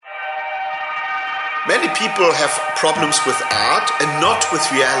Many people have problems with art and not with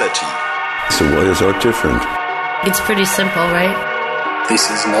reality. So why is art different? It's pretty simple, right? This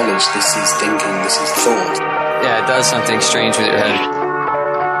is knowledge, this is thinking, this is thought. Yeah, it does something strange with your head.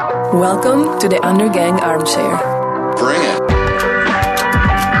 Welcome to the Undergang Armchair. Bring it.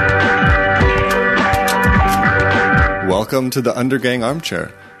 Welcome to the Undergang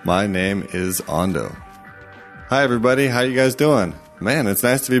Armchair. My name is Ando. Hi everybody, how you guys doing? Man, it's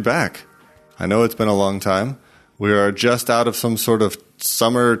nice to be back. I know it's been a long time. We are just out of some sort of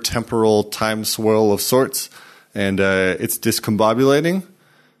summer temporal time swirl of sorts, and it's discombobulating.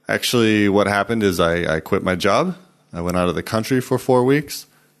 Actually, what happened is I quit my job. I went out of the country for 4 weeks.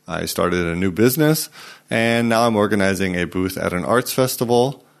 I started a new business, and now I'm organizing a booth at an arts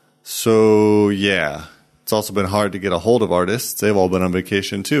festival. So, yeah, it's also been hard to get a hold of artists. They've all been on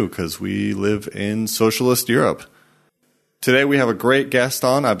vacation, too, because we live in socialist Europe. Today we have a great guest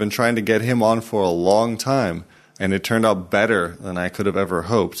on. I've been trying to get him on for a long time, and it turned out better than I could have ever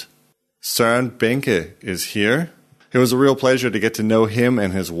hoped. Søren Behncke is here. It was a real pleasure to get to know him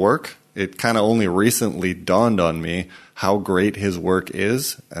and his work. It kind of only recently dawned on me how great his work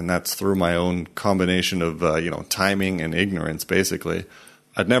is, and that's through my own combination of timing and ignorance, basically.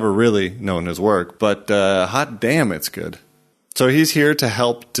 I'd never really known his work, but hot damn, it's good. So he's here to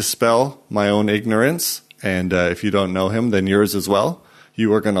help dispel my own ignorance. And if you don't know him, then yours as well.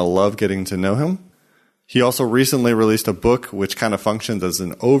 You are going to love getting to know him. He also recently released a book which kind of functions as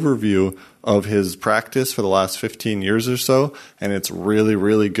an overview of his practice for the last 15 years or so, and it's really,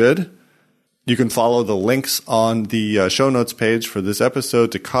 really good. You can follow the links on the show notes page for this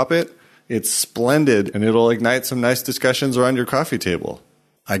episode to cop it. It's splendid, and it'll ignite some nice discussions around your coffee table.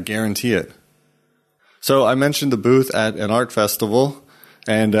 I guarantee it. So I mentioned the booth at an art festival,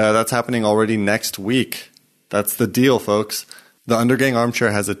 and that's happening already next week. That's the deal, folks. The Undergang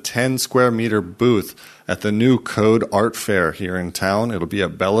Armchair has a 10 square meter booth at the new Code Art Fair here in town. It'll be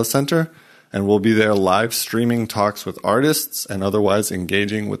at Bella Center, and we'll be there live streaming talks with artists and otherwise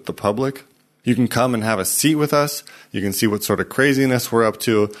engaging with the public. You can come and have a seat with us. You can see what sort of craziness we're up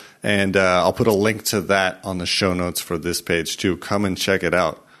to, and I'll put a link to that on the show notes for this page too. Come and check it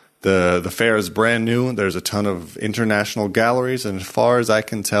out. The fair is brand new. There's a ton of international galleries, and as far as I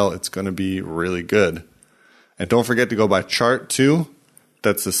can tell, it's going to be really good. And don't forget to go by Chart too.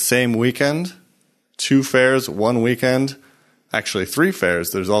 That's the same weekend. 2 fairs, 1 weekend. Actually, 3 fairs.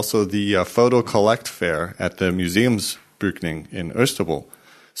 There's also the Photo Collect Fair at the Museumsbygning in Østerbro.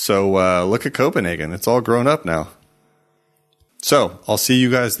 So look at Copenhagen. It's all grown up now. So I'll see you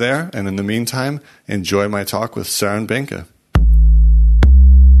guys there. And in the meantime, enjoy my talk with Søren Behncke.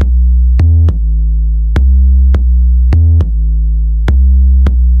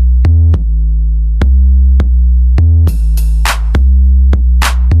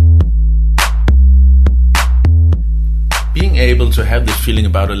 Able to have this feeling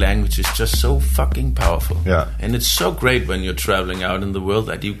about a language is just so fucking powerful. Yeah. And it's so great when you're traveling out in the world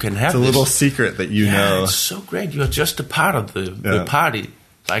that you can have it's a little secret that you know. It's so great. You're just a part of the party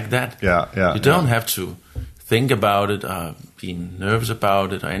like that. Yeah. You don't have to think about it or be nervous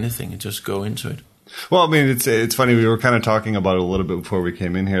about it or anything. You just go into it. Well, I mean, it's funny. We were kind of talking about it a little bit before we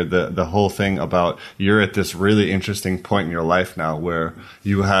came in here. The whole thing about you're at this really interesting point in your life now where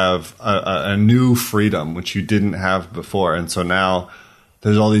you have a new freedom which you didn't have before, and so now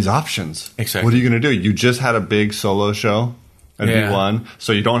there's all these options. Exactly. What are you going to do? You just had a big solo show at V1,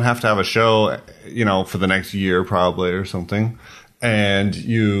 so you don't have to have a show, for the next year probably or something. And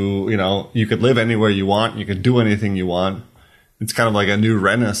you could live anywhere you want. You could do anything you want. It's kind of like a new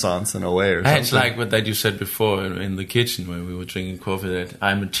renaissance in a way or something. It's like what that you said before in the kitchen when we were drinking coffee, that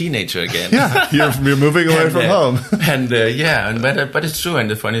I'm a teenager again. Yeah, you're moving away from home. But it's true. And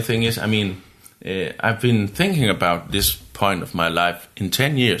the funny thing is, I've been thinking about this point of my life in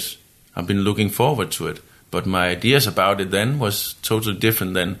 10 years. I've been looking forward to it. But my ideas about it then was totally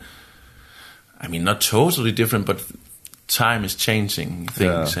different than, not totally different, but time is changing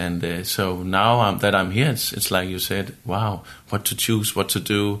things, and so now that I'm here, it's like you said, wow, what to choose, what to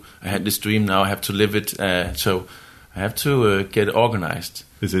do. I had this dream, now I have to live it, so I have to get organized.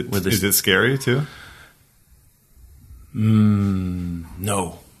 Is it scary too?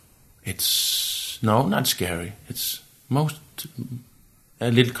 No, it's not scary. It's a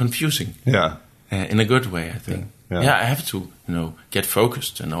little confusing. Yeah, in a good way, I think. Yeah. I have to get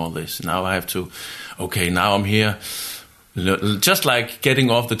focused and all this. Now I have to. Okay, now I'm here. Just like getting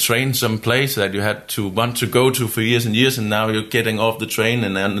off the train someplace that you had to want to go to for years and years, and now you're getting off the train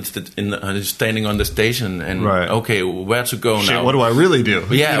and then it's standing on the station and okay, where to go now? What do I really do?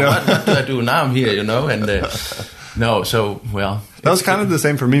 Yeah, what do I do now? I'm here, and no. So that was kind of the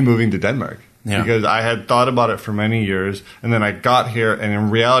same for me moving to Denmark. Yeah. Because I had thought about it for many years, and then I got here, and in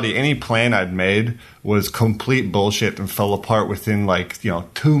reality, any plan I'd made was complete bullshit and fell apart within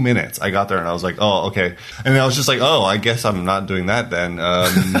 2 minutes. I got there, and I was like, oh, okay. And I was just like, oh, I guess I'm not doing that then.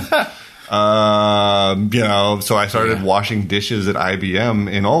 So I started washing dishes at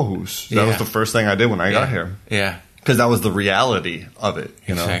IBM in Aarhus. That was the first thing I did when I got here. Yeah. Because that was the reality of it,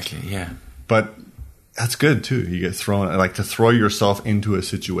 Exactly, yeah. But that's good, too. You get thrown, to throw yourself into a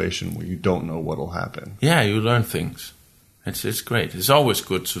situation where you don't know what'll happen. Yeah, you learn things. It's great. It's always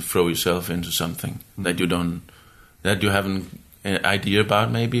good to throw yourself into something that you haven't an idea about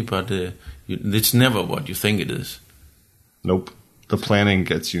maybe, but it's never what you think it is. Nope. The planning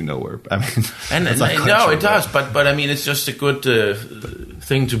gets you nowhere. I mean, it does. But I mean, it's just a good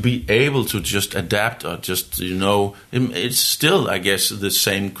thing to be able to just adapt, or just it's still, I guess, the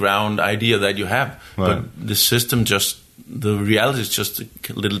same ground idea that you have, right. But the reality is just a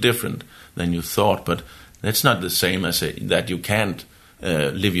little different than you thought. But that's not the same as that you can't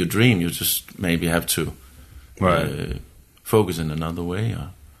live your dream. You just maybe have to focus in another way.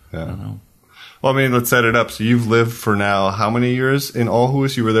 Or, I don't know. Well, I mean, let's set it up. So you've lived for now how many years in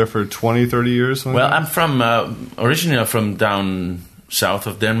Aarhus? You were there for 20, 30 years? Well, I'm from originally from down south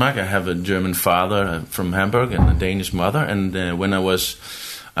of Denmark. I have a German father from Hamburg and a Danish mother. And when I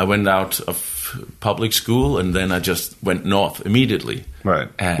went out of public school, and then I just went north immediately. Right.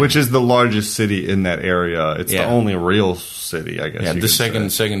 Which is the largest city in that area. It's the only real city, I guess. Yeah, the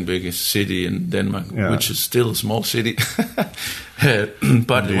second biggest city in Denmark, which is still a small city.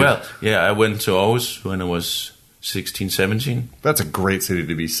 But, I went to Aarhus when I was 16, 17. That's a great city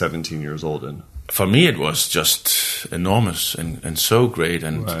to be 17 years old in. For me, it was just enormous and so great,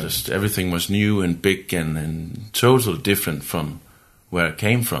 and just everything was new and big and totally different from where I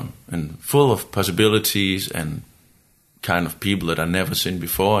came from, and full of possibilities and kind of people that I've never seen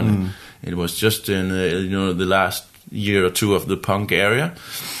before. And it was just in the last year or two of the punk area.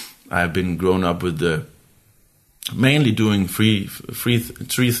 I've been grown up with mainly doing three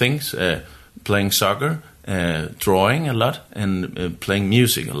things: playing soccer, drawing a lot, and playing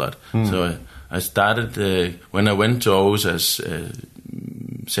music a lot. So I started when I went to Aarhus as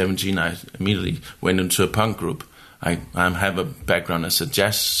 17. I immediately went into a punk group. I have a background as a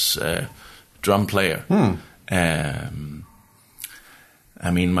jazz drum player. I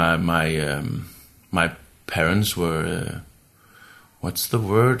mean, my parents were what's the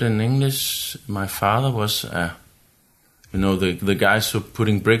word in English? My father was the guys who are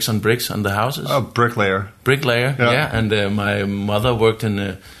putting bricks on the houses. Oh, bricklayer. Bricklayer, yeah. And my mother worked in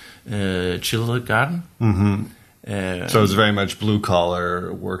a children's garden. Mm-hmm. So it's very much blue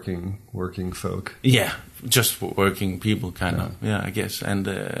collar working folk. Yeah, just working people, kind of. Yeah, I guess. And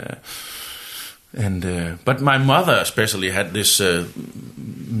but my mother especially had this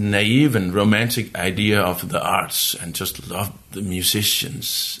naive and romantic idea of the arts, and just loved the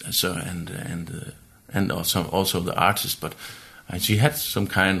musicians. So and also the artists. But she had some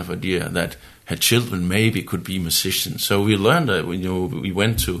kind of idea that her children maybe could be musicians. So we learned that. We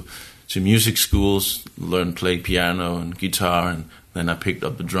went to music schools, learned play piano and guitar, and then I picked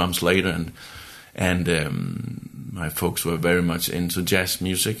up the drums later. And my folks were very much into jazz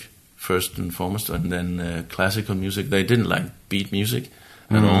music first and foremost, and then classical music. They didn't like beat music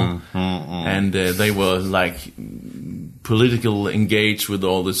at all, and they were like political engaged with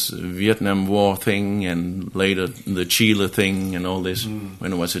all this Vietnam War thing, and later the Chile thing, and all this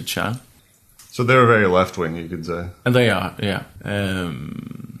when I was a child. So they were very left wing, you could say. And they are, yeah.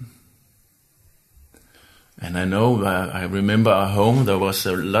 And I know, I remember at home there was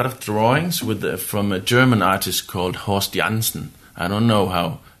a lot of drawings from a German artist called Horst Janssen. I don't know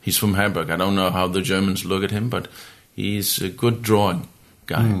how, he's from Hamburg, I don't know how the Germans look at him, but he's a good drawing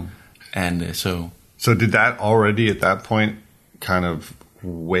guy. And so did that already at that point kind of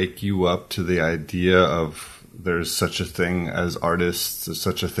wake you up to the idea of there's such a thing as artists, there's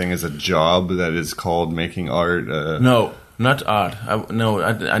such a thing as a job that is called making art? No, not art. I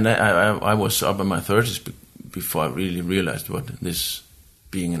was up in my 30s before I really realized what this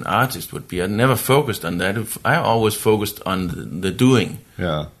being an artist would be. I never focused on that. I always focused on the doing,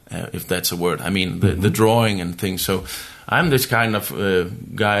 if that's a word. I mean, the drawing and things. So I'm this kind of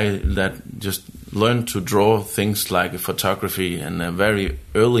guy that just learned to draw things like photography in a very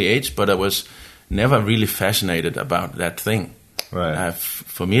early age, but I was never really fascinated about that thing. Right.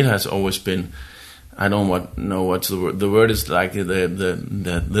 For me, it has always been, I don't know what's the word. The word is like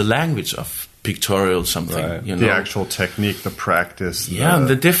the language of pictorial something, right. The actual technique, the practice. Yeah,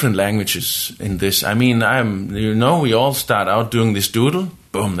 the different languages in this. I mean, we all start out doing this doodle,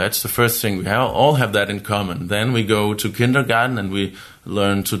 boom, that's the first thing. We all have that in common. Then we go to kindergarten and we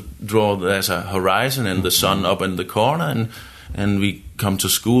learn to draw. There's a horizon and the sun up in the corner, and we come to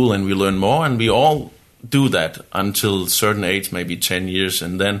school and we learn more, and we all do that until a certain age, maybe 10 years,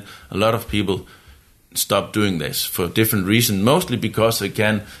 and then a lot of people stop doing this for different reasons, mostly because they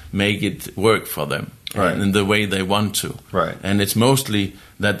can make it work for them in the way they want to. Right. And it's mostly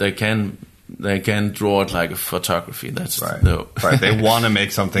that they can draw it like a photography. That's right. right. They want to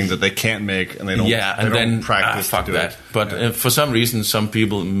make something that they can't make, and they don't. Yeah, and then practice fuck to do that. it. But for some reason, some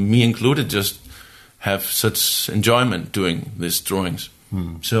people, me included, just have such enjoyment doing these drawings.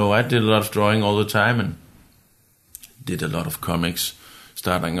 So I did a lot of drawing all the time, and did a lot of comics,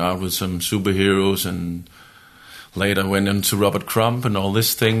 starting out with some superheroes, and later went into Robert Crumb and all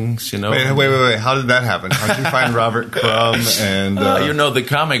these things, Wait. How did that happen? How did you find Robert Crumb and... the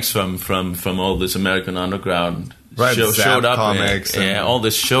comics from all this American underground showed up. Comics. All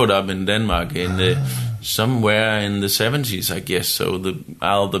this showed up in Denmark somewhere in the 70s, I guess. So the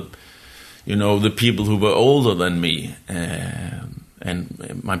people who were older than me,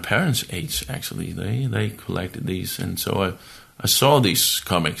 and my parents' age, actually, they collected these. And so I saw these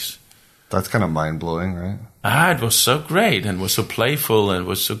comics. That's kind of mind-blowing, right? It was so great, and was so playful, and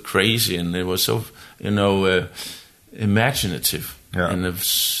was so crazy, and it was so, imaginative. Yeah. And it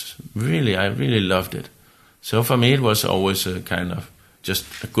was I really loved it. So for me, it was always a kind of just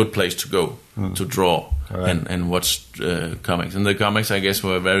a good place to go to draw and watch comics. And the comics, I guess,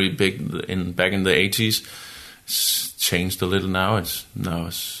 were very big back in the 80s. It's changed a little now. This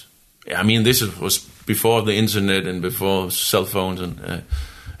was before the internet and before cell phones and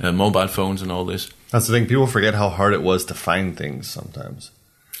mobile phones and all this. That's the thing. People forget how hard it was to find things sometimes.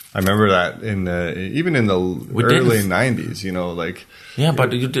 I remember that even in the early 90s, Yeah,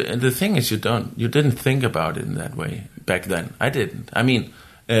 but the thing is, you didn't think about it in that way back then. I didn't. I mean,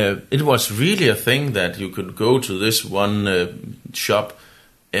 it was really a thing that you could go to this one shop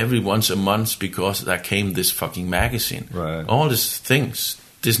every once a month because there came this fucking magazine. Right. All these things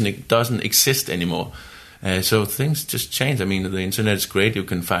doesn't exist anymore. So things just change. I mean, the internet is great; you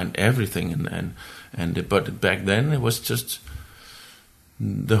can find everything, but back then it was just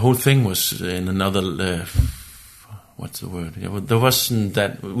the whole thing was in another. What's the word? There wasn't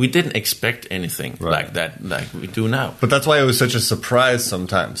that. We didn't expect anything like that, like we do now. But that's why it was such a surprise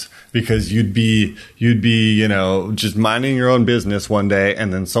sometimes, because you'd be just minding your own business one day,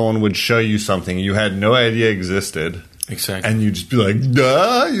 and then someone would show you something you had no idea existed. Exactly. And you'd just be like,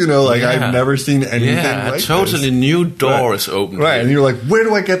 duh, I've never seen anything like this. Yeah, a totally new door is open. Right, and you're like, where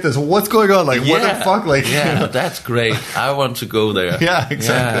do I get this? What's going on? What the fuck? That's great. I want to go there. Yeah,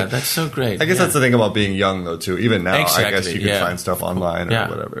 exactly. Yeah, that's so great. I guess that's the thing about being young, though, too. Even now, exactly, I guess you can find stuff online or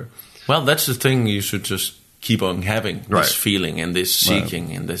whatever. Well, that's the thing you should just keep on having, this feeling and this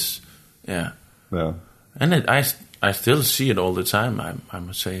seeking and this, Yeah. And I still see it all the time, I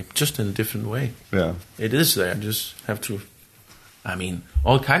must say, just in a different way. Yeah. It is there. I just have to... I mean,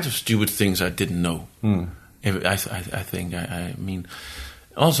 all kinds of stupid things I didn't know. I think, I mean...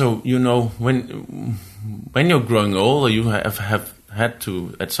 Also, when you're growing older, you have had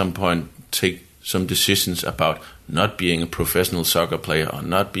to, at some point, take some decisions about not being a professional soccer player or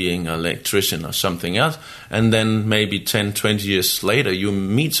not being an electrician or something else. And then maybe 10, 20 years later, you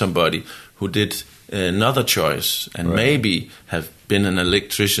meet somebody who did... another choice and maybe have been an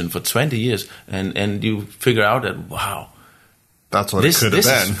electrician for 20 years and you figure out that, wow, that's what it could have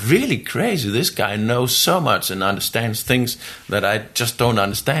been. This is really crazy. This guy knows so much and understands things that I just don't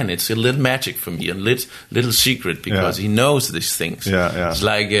understand. It's a little magic for me, a little secret, because he knows these things. It's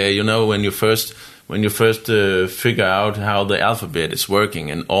like, when you first figure out how the alphabet is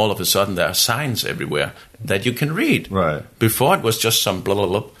working, and all of a sudden there are signs everywhere that you can read. Right. Before it was just some blah, blah,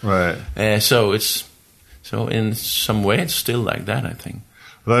 blah. Right. So in some way it's still like that, I think.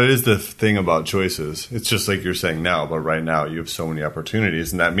 Well, that is the thing about choices. It's just like you're saying now, but right now you have so many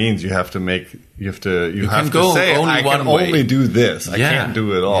opportunities, and that means you have to say, I can only do this. I can't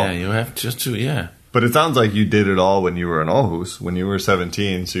do it all. Yeah, you have just to, But it sounds like you did it all when you were in Aarhus, when you were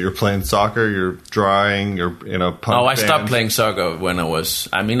 17. So you're playing soccer, you're drawing, you're in a punk I band. stopped playing soccer when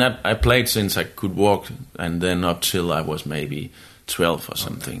I played since I could walk, and then up till I was maybe 12 or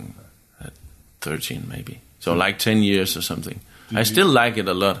something, 13 maybe. So like 10 years or something. I still like it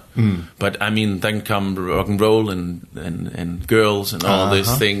a lot. But then come rock and roll and girls and all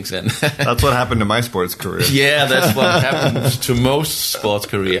these things. And that's what happened to my sports career. Yeah, that's what happens to most sports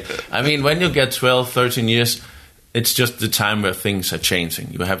career. I mean, when you get 12, 13 years, it's just the time where things are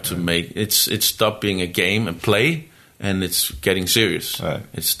changing. You have to it's stopped being a game and play, and it's getting serious. Right.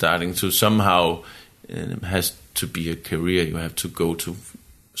 It's starting to somehow, it has to be a career. You have to go to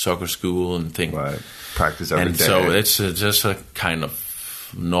soccer school and thing. Right. Practice every day. And so it's just a kind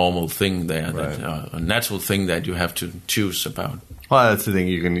of normal thing there, Right. that, a natural thing that you have to choose about. Well, that's the thing.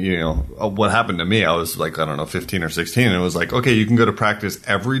 What happened to me, I was like, 15 or 16, and it was like, okay, you can go to practice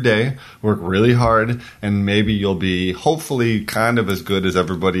every day, work really hard, and maybe you'll be hopefully kind of as good as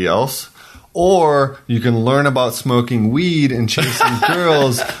everybody else. Or you can learn about smoking weed and chasing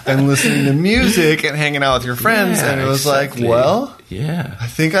girls and listening to music and hanging out with your friends. Yeah, and it was exactly. like, well, yeah, I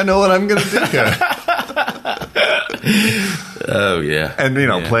think I know what I'm going to do here. Oh, yeah. And,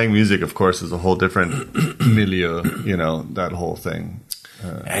 Yeah. playing music, of course, is a whole different milieu, that whole thing.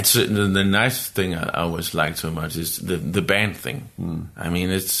 It's the nice thing I always like so much is the band thing. I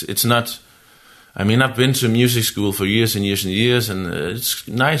mean, it's not. I mean, I've been to music school for years and years and years, and it's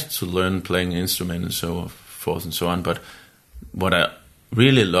nice to learn playing an instrument and so forth and so on. But what I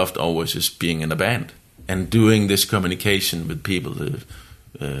really loved always is being in a band and doing this communication with people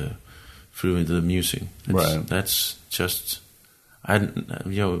through the music. Right. That's just. I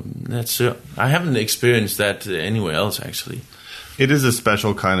haven't experienced that anywhere else, actually. It is a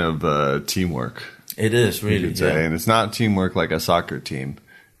special kind of teamwork. It is, You really, could say. yeah. And it's not teamwork like a soccer team.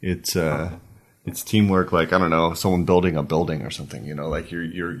 It's teamwork like, I don't know, someone building a building or something. Like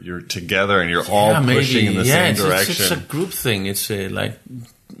you're together and you're all pushing in the same direction. It's a group thing. It's like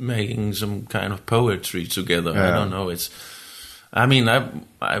making some kind of poetry together. Yeah. I don't know.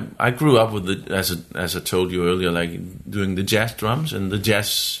 I grew up with it, as I told you earlier, like doing the jazz drums, and the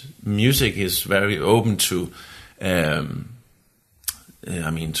jazz music is very open to.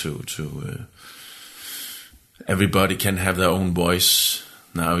 Everybody can have their own voice.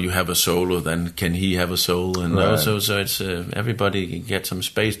 Now you have a solo, then can he have a solo? And Right. also, so it's everybody gets some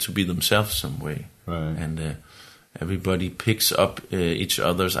space to be themselves some way, Right. and everybody picks up each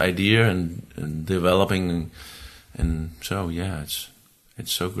other's idea and developing, and so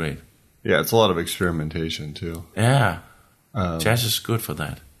it's so great. Yeah, it's a lot of experimentation too. Yeah, jazz is good for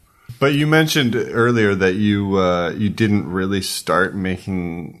that. But you mentioned earlier that you didn't really start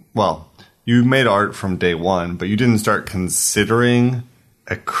making. Well, you made art from day one, but you didn't start considering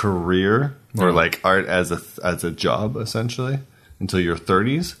a career or like art as a job essentially until your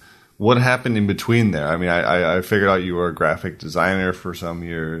 30s. What happened in between there? I mean, I figured out you were a graphic designer for some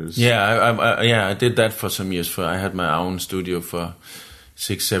years. Yeah, I did that for some years. I had my own studio for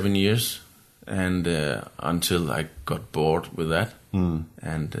 6-7 years, and until I got bored with that.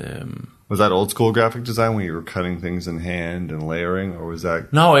 And was that old school graphic design when you were cutting things in hand and layering, or was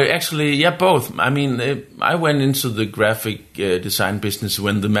that? No, actually, both. I mean, I went into the graphic design business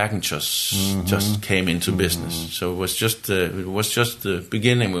when the Macintosh just came into business. So it was just the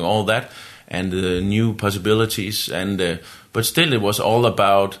beginning with all that and the new possibilities. And but still, it was all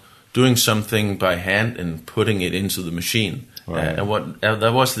about doing something by hand and putting it into the machine. Right.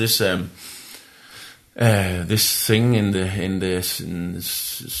 There was this. This thing in the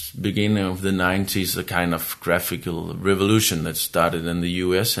beginning of the 90s, a kind of graphical revolution that started in the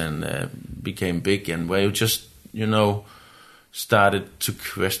US and became big, and where you just started to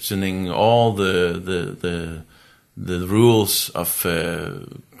questioning all the rules of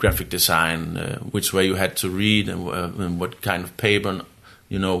graphic design, which way you had to read and what kind of paper,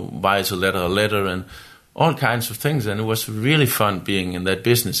 why is a letter and all kinds of things. And it was really fun being in that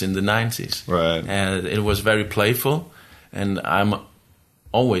business in the 90s. Right. And it was very playful, and I'm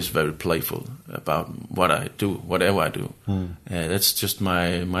always very playful about what I do, whatever I do. That's just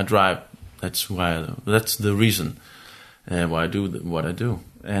my drive. That's the reason why I do what I do.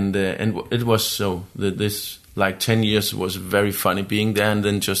 And it was so that this like 10 years was very funny being there, and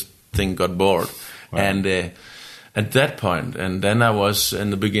then just thing got bored. Wow. And at that point, and then I was in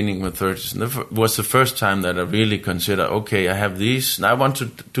the beginning of my 30s, and it was the first time that I really considered, okay, I have these, and I want to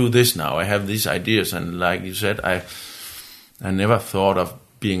do this now. I have these ideas, and like you said, I never thought of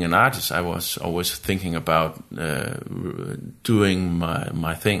being an artist. I was always thinking about doing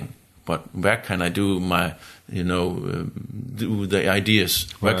my thing. But where can I do my, do the ideas?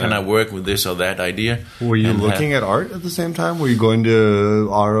 Where can I work with this or that idea? Were you looking at art at the same time? Were you going to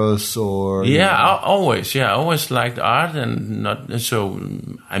Aros or? Yeah, I always liked art, and not so.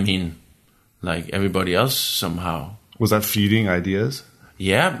 I mean, like everybody else somehow. Was that feeding ideas?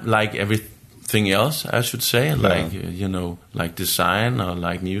 Yeah, like everything else, I should say. Like like design or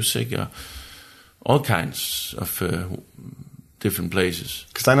like music or all kinds of. Different places.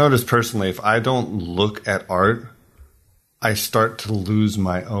 Because I noticed personally, if I don't look at art, I start to lose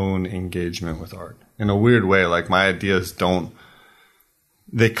my own engagement with art. In a weird way, like my ideas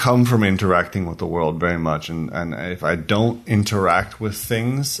they come from interacting with the world very much. And if I don't interact with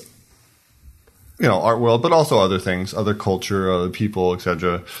things, art world, but also other things, other culture, other people,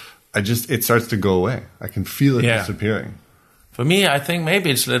 etc. It starts to go away. I can feel it disappearing. For me, I think maybe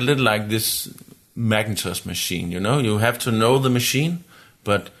it's a little like this Macintosh machine. You have to know the machine,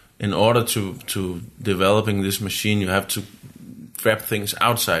 but in order to developing this machine, you have to grab things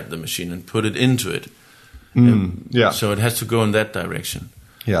outside the machine and put it into it. So it has to go in that direction.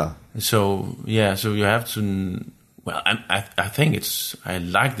 Yeah. So you have to. Well, I think I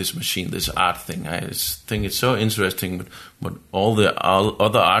like this machine, this art thing. I think it's so interesting what all the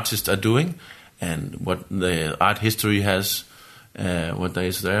other artists are doing, and what the art history has, what there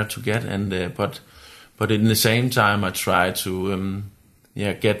is there to get, and but in the same time, I try to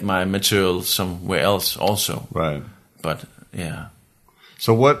get my material somewhere else also. Right. But yeah.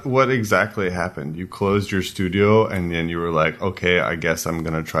 So what exactly happened? You closed your studio, and then you were like, okay, I guess I'm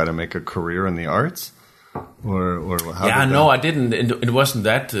going to try to make a career in the arts? Or how? Yeah, no, I didn't. It wasn't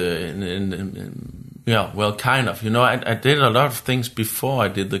that. Well, kind of. I did a lot of things before I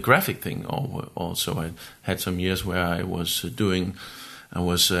did the graphic thing. Also, I had some years where I was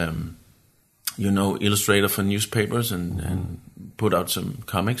illustrator for newspapers and put out some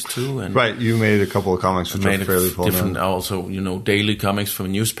comics too. And right, you made a couple of comics which are fairly cool. Different, also, daily comics for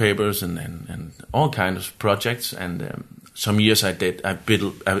newspapers and all kinds of projects. And some years I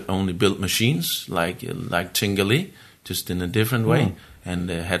only built machines like Tingali, just in a different way, and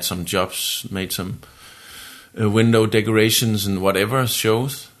had some jobs, made some window decorations and whatever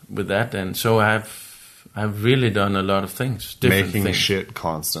shows with that. And so I've really done a lot of things, different making things. Shit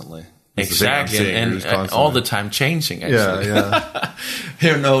constantly. Exactly, and all the time changing. Actually, yeah.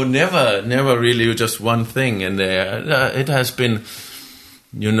 never really just one thing. And it has been,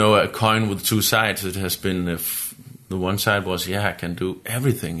 a coin with two sides. It has been the one side was I can do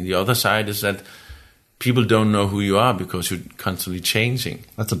everything. The other side is that people don't know who you are because you're constantly changing.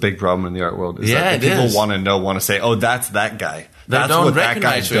 That's a big problem in the art world. That people want to say, "Oh, that's that guy." They don't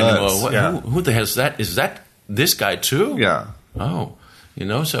recognize you anymore. Yeah. Who the hell is that? Is that this guy too? Yeah. Oh.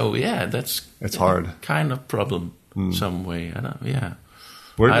 So it's hard, kind of problem some way.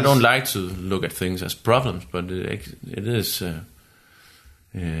 I don't like to look at things as problems, but it is.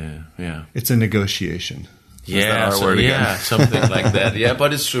 It's a negotiation. Something like that. Yeah,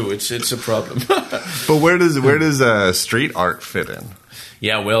 but it's true. It's a problem. But where does street art fit in?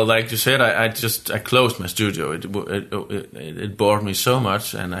 Yeah, well, like you said, I closed my studio. It bored me so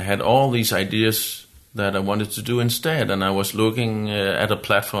much, and I had all these ideas that I wanted to do instead, and I was looking at a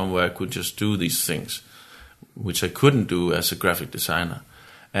platform where I could just do these things, which I couldn't do as a graphic designer.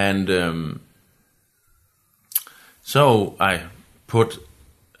 And so I put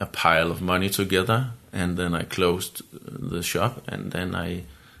a pile of money together, and then I closed the shop, and then I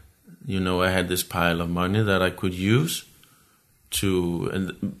had this pile of money that I could use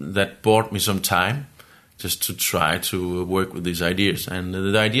and that bought me some time just to try to work with these ideas. And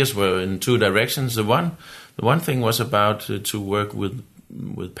the ideas were in two directions. The one thing was about to work with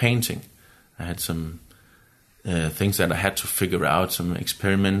painting. I had some things that I had to figure out, some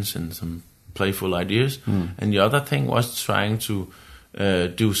experiments and some playful ideas. And the other thing was trying to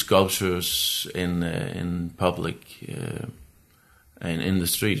do sculptures in public and in the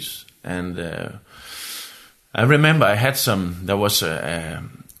streets. And I remember I had there was a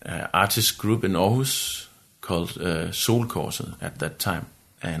artist group in Aarhus called Solkorset at that time,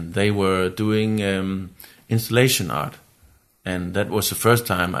 and they were doing installation art, and that was the first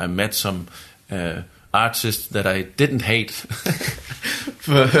time I met some artists that I didn't hate,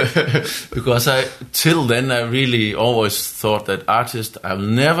 because till then I really always thought that I'll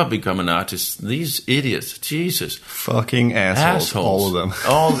never become an artist. These idiots, Jesus, fucking assholes. All of them.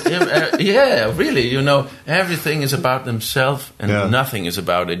 Really, everything is about themselves, and nothing is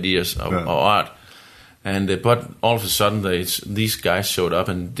about ideas or art. And but all of a sudden, these guys showed up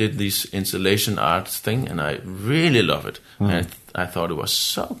and did this installation art thing, and I really love it. And I thought it was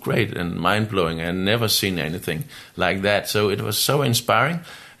so great and mind-blowing. I had never seen anything like that. So it was so inspiring.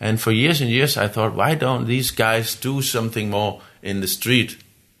 And for years and years, I thought, why don't these guys do something more in the street?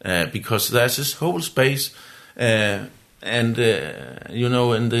 Because there's this whole space, in the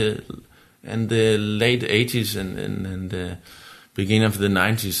late 80s and beginning of the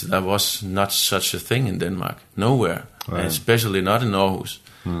 90s, there was not such a thing in Denmark. Nowhere. Right. Especially not in Aarhus.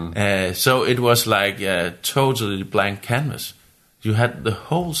 So it was like a totally blank canvas. You had the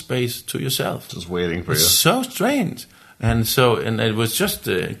whole space to yourself. Just waiting for you. So strange. And it was just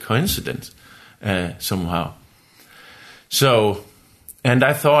a coincidence, somehow. So, and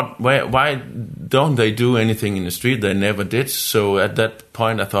I thought, why don't they do anything in the street? They never did. So at that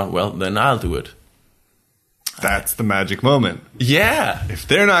point I thought, well, then I'll do it. That's the magic moment. Yeah. If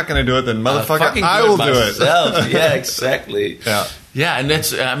they're not going to do it, then motherfucker, I will do it. Yeah, exactly. Yeah, and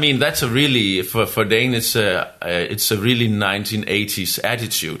that's a really for Danish. It's a really 1980s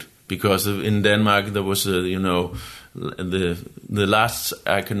attitude, because in Denmark there was the last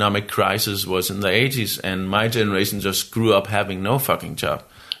economic crisis was in the 80s, and my generation just grew up having no fucking job.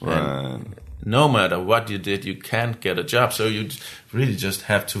 Right. And no matter what you did, you can't get a job. So you really just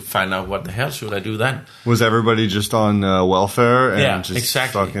have to find out, what the hell should I do then? Was everybody just on welfare and just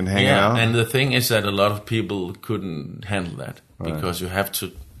exactly. fucking hanging out? And the thing is that a lot of people couldn't handle that, because you have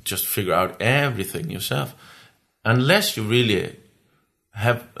to just figure out everything yourself. Unless you really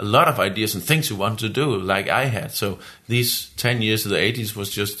have a lot of ideas and things you want to do, like I had. So these 10 years of the 80s was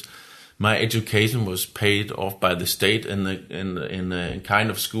just... My education was paid off by the state in the kind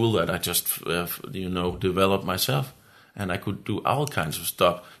of school that I just developed myself, and I could do all kinds of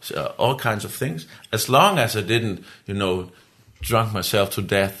stuff, all kinds of things, as long as I didn't drunk myself to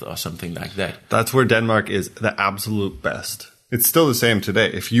death or something like that. That's where Denmark is the absolute best. It's still the same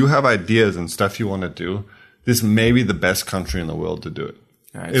today. If you have ideas and stuff you want to do, this may be the best country in the world to do it.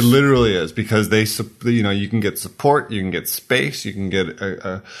 Nice. It literally is, because you can get support, you can get space, you can get,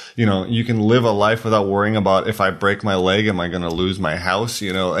 you can live a life without worrying about, if I break my leg, am I going to lose my house?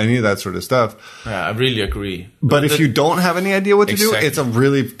 Any of that sort of stuff. Yeah, I really agree. But if you don't have any idea what to do, it's a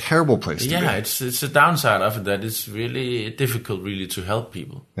really terrible place to be. Yeah, it's a downside of it, that it's really difficult really to help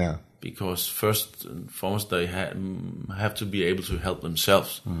people. Yeah. Because first and foremost, they have to be able to help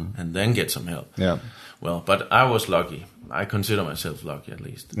themselves and then get some help. Yeah. Well, but I was lucky. I consider myself lucky, at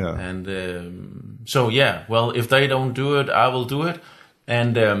least. Yeah. And well, if they don't do it, I will do it.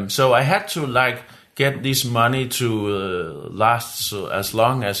 And so I had to get this money to last as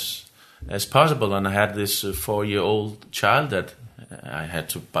long as possible. And I had this 4-year-old child that I had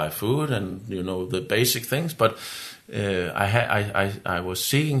to buy food and the basic things. But I was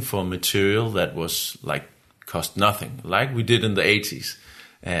seeking for material that was cost nothing, like we did in the 80s.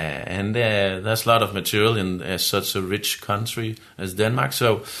 And there's a lot of material in such a rich country as Denmark.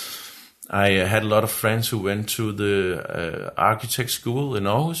 So I had a lot of friends who went to the architect school in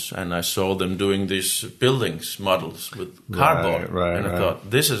Aarhus, and I saw them doing these buildings models with cardboard. Right, and I thought,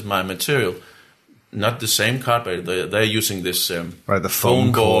 this is my material. Not the same cardboard. They're using this the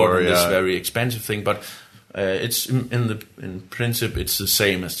foam board, and this very expensive thing, but it's in principle it's the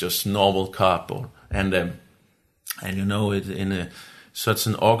same as just normal cardboard. And it in such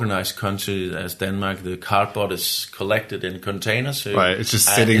an organized country as Denmark, the cardboard is collected in containers. So it's just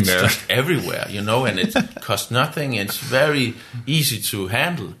sitting there. It's just everywhere, and it costs nothing. It's very easy to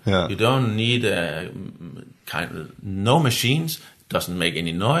handle. Yeah. You don't need no machines. Doesn't make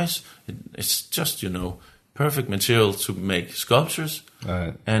any noise. It's just perfect material to make sculptures,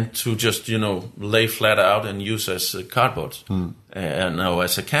 and to just lay flat out and use as cardboard,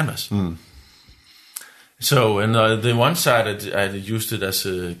 as a canvas. So, and the one side I used it as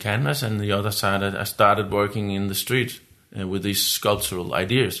a canvas, and the other side I started working in the street with these sculptural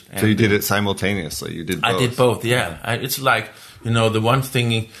ideas. So you did it simultaneously? You did both? I did both, yeah. It's the one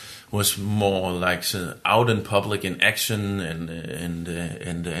thing was more out in public in action, and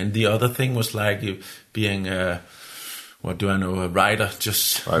the other thing was being a writer,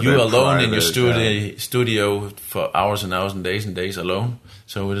 just you alone in your studio for hours and hours and days alone.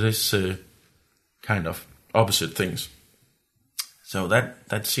 So it is kind of opposite things. So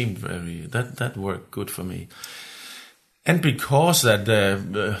that seemed that worked good for me. And because that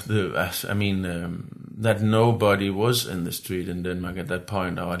that nobody was in the street in Denmark at that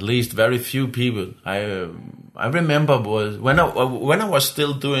point, or at least very few people. I remember was when I was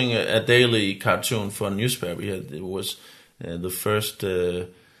still doing a daily cartoon for a newspaper. It was the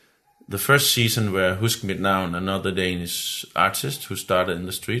first season where Husk Mit Navn, another Danish artist who started in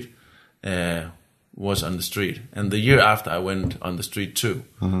the street, was on the street. And the year after, I went on the street too,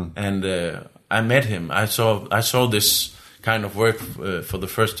 and I met him. I saw this kind of work for the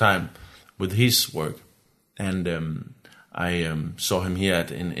first time with his work, and I saw him here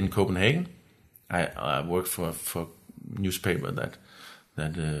in Copenhagen. I worked for newspaper that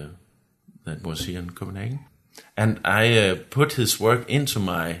was here in Copenhagen, and I put his work into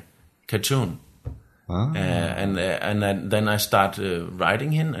my cartoon. And then I started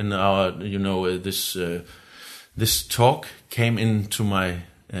writing him, and this talk came into my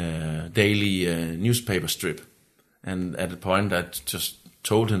daily newspaper strip. And at a point, I just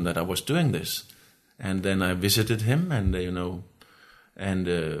told him that I was doing this, and then I visited him, and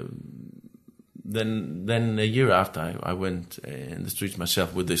then a year after, I went in the streets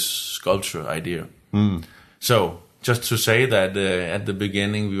myself with this sculpture idea. So just to say that at the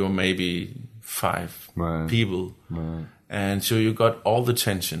beginning we were maybe 5 Right. people. Right. And so you got all the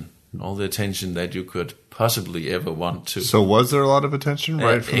attention that you could possibly ever want to. So was there a lot of attention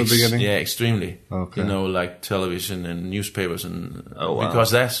right from the beginning? Yeah, extremely. Okay. You know, like television and newspapers, and Oh, wow.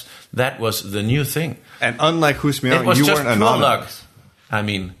 because that was the new thing. And unlike Husk Me It Now, was you just weren't pure luck. anonymous. I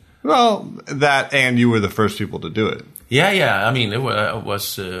mean, Well, that and you were the first people to do it. yeah. I mean, it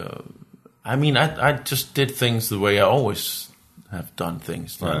was. I just did things the way I always have done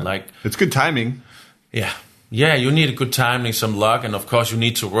things. Right. Like, It's good timing. yeah. You need a good timing, some luck, and of course you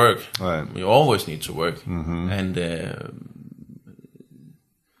need to work. Right. You always need to work, and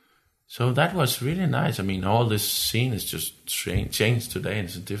so that was really nice. I mean, all this scene is just changed today, and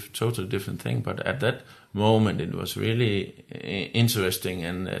it's a totally different thing. But at that moment, it was really interesting,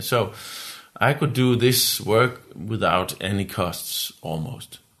 and so I could do this work without any costs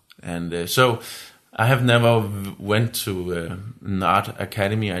almost. And so I have never went to an art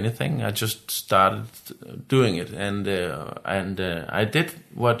academy or anything. I just started doing it, and I did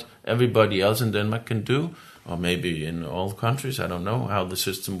what everybody else in Denmark can do, or maybe in all countries. I don't know how the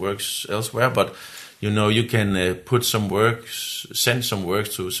system works elsewhere, but you can send some work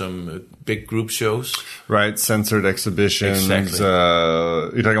to some big group shows. Right, censored exhibitions. Exactly.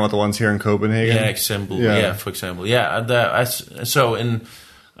 You're talking about the ones here in Copenhagen? Yeah, for example. Yeah,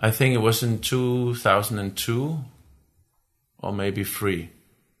 I think it was in 2002 or maybe 3.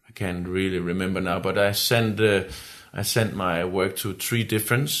 I can't really remember now, but I sent my work to 3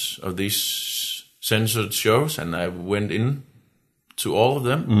 different of these censored shows, and I went in to all of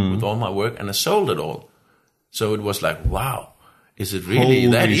them with all my work, and I sold it all. So it was like, wow, is it really Holy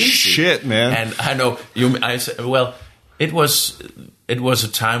that easy? shit, man! And I know I said, well, it was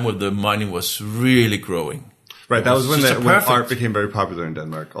a time where the money was really growing. Right, that was when art became very popular in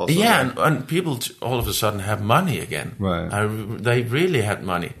Denmark also. Yeah, and people all of a sudden have money again. Right. They really had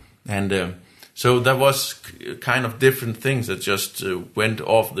money. And so there was kind of different things that just went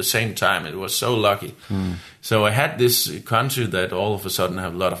off at the same time. It was so lucky. So I had this country that all of a sudden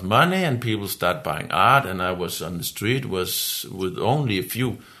have a lot of money, and people start buying art, and I was on the street with only a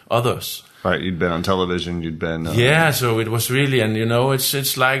few others. Right, you'd been on television, you'd been... So it was really, and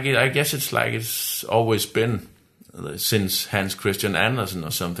it's like, I guess it's like it's always been since Hans Christian Andersen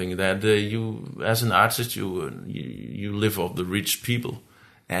or something, that you, as an artist, you live off the rich people.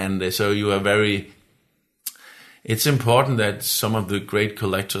 And so you are it's important that some of the great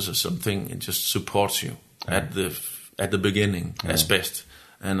collectors or something, it just supports you at the beginning as best.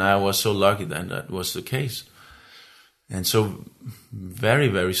 And I was so lucky that was the case. And so very,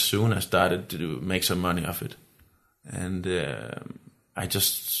 very soon I started to make some money off it. And I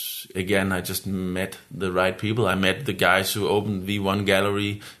just met the right people. I met the guys who opened V1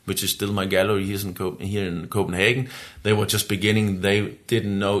 Gallery, which is still my gallery here in Copenhagen. They were just beginning. They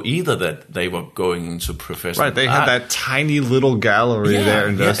didn't know either that they were going into professional Right, they art. had that tiny little gallery there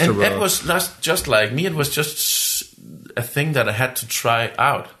in Vesterbrød. And that was just like me. It was just a thing that I had to try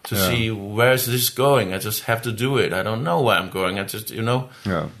out to see where is this going. I just have to do it. I don't know where I'm going. I just,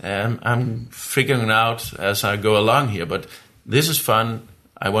 I'm figuring out as I go along here. But this is fun.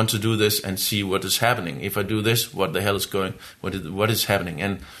 I want to do this and see what is happening. If I do this, what the hell is going? What is happening?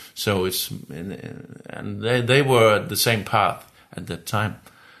 And so and they were at the same path at that time.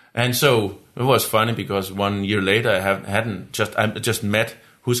 And so it was funny because 1 year later I just met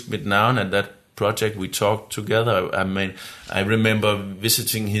Husk Me Now at that project. We talked together. I remember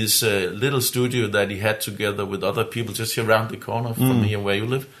visiting his little studio that he had together with other people just here around the corner from here where you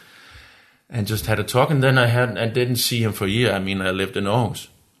live. And just had a talk, and then I didn't see him for a year. I mean, I lived in Aarhus,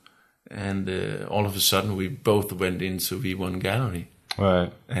 and all of a sudden we both went into V1 Gallery.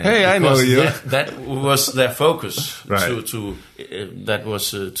 Right. And hey, I know you. That was their focus. Right. That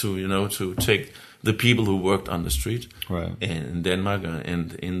was to take the people who worked on the street, right, in Denmark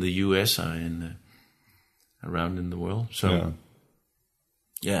and in the US and around in the world. So.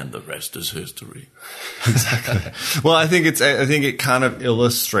 Yeah, and the rest is history. Exactly. Well, I think it kind of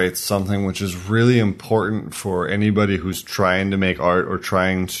illustrates something which is really important for anybody who's trying to make art or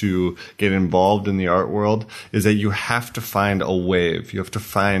trying to get involved in the art world, is that you have to find a wave. You have to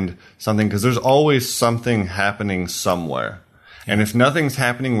find something, because there's always something happening somewhere. And if nothing's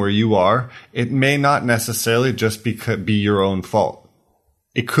happening where you are, it may not necessarily just be your own fault.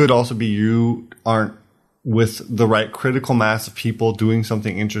 It could also be you aren't with the right critical mass of people doing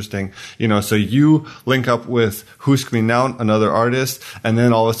something interesting, so you link up with Husk Me Now, another artist, and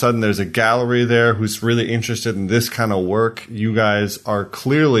then all of a sudden there's a gallery there who's really interested in this kind of work. You guys are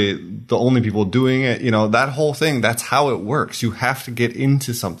clearly the only people doing it. That whole thing, that's how it works. You have to get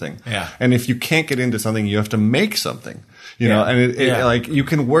into something. Yeah. And if you can't get into something, you have to make something. You know, Yeah. and it Yeah. like you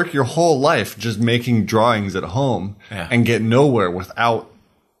can work your whole life just making drawings at home and get nowhere without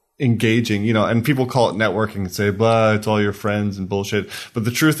engaging, you know, and people call it networking and say, blah, it's all your friends and bullshit. But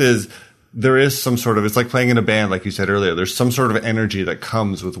the truth is, there is some sort of, it's like playing in a band, like you said earlier. There's some sort of energy that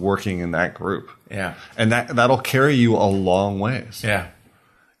comes with working in that group. Yeah. And that'll carry you a long ways. Yeah.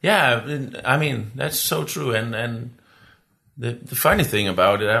 Yeah, I mean, that's so true. And the funny thing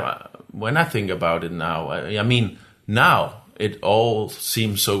about it, when I think about it now, I mean, now it all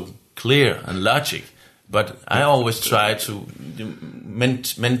seems so clear and logic. But I always try to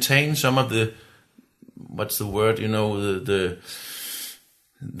maintain some of the, what's the word, you know,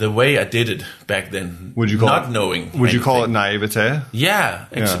 the way I did it back then. Would you call not it, knowing? Would you call it anything. naivete? Yeah,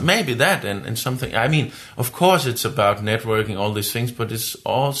 maybe that and something. I mean, of course, it's about networking, all these things, but it's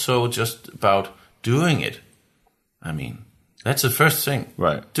also just about doing it. I mean, that's the first thing.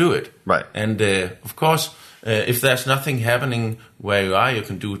 Right. Do it. Right. And of course, if there's nothing happening where you are, you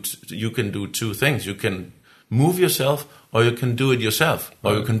can do two things. You can move yourself, or you can do it yourself,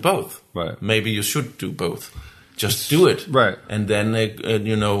 or you can both. Right. Maybe you should do both. Just do it. Right. And then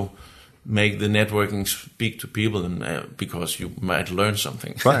you know, make the networking speak to people, and because you might learn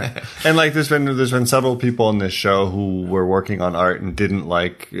something. Right. And like there's been several people on this show who were working on art and didn't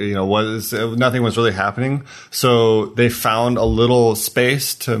like, you know, nothing was really happening. So they found a little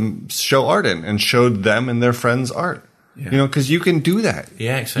space to show art in and showed them and their friends art. Yeah. You know, because you can do that.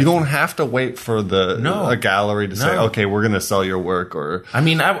 Yeah, exactly. You don't have to wait for a gallery to say, okay, we're going to sell your work. Or I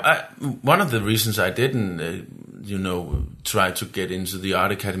mean, I one of the reasons I didn't, you know, try to get into the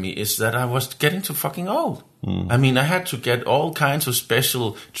art academy is that I was getting too fucking old. I mean, I had to get all kinds of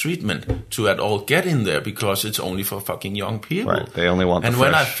special treatment to at all get in there because it's only for fucking young people. Right. They only want. And the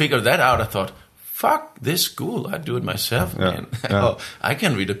when I fresh. figured that out, I thought, fuck this school. I do it myself, man. Yeah. I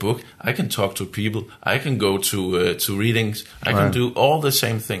can read a book. I can talk to people. I can go to readings. I can do all the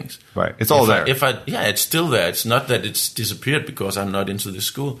same things. Right. It's all there. It's still there. It's not that it's disappeared because I'm not into the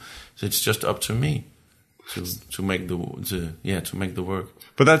school. So it's just up to me to make the work.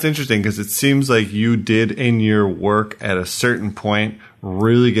 But that's interesting because it seems like you did in your work at a certain point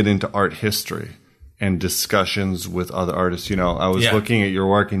really get into art history and discussions with other artists. You know, I was looking at your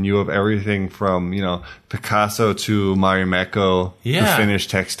work and you have everything from, you know, Picasso to Marimekko, the Finnish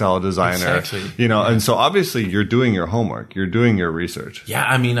textile designer. Exactly. You know, and so obviously you're doing your homework. You're doing your research. Yeah,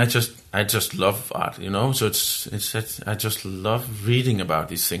 I mean, I just love art, you know. So I just love reading about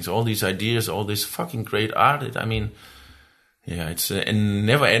these things, all these ideas, all this fucking great art. I mean, yeah, it's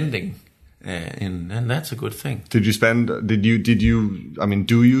never ending. And that's a good thing. Do you spend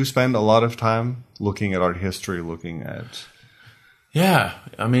a lot of time looking at art history, looking at? Yeah,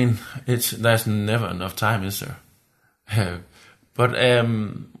 I mean, there's never enough time, is there? But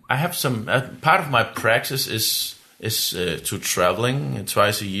I have some, part of my praxis is to traveling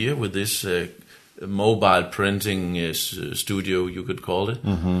twice a year with this mobile printing studio, you could call it,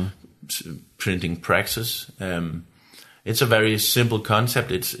 printing praxis. It's a very simple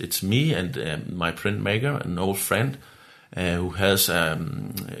concept. It's me and my printmaker, an old friend, who has a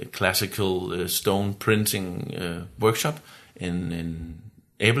classical stone printing workshop in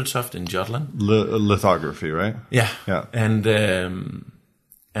Abeltoft in Jutland. Lithography, right? Yeah. Yeah.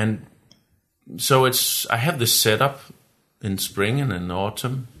 And so I have this setup in spring and in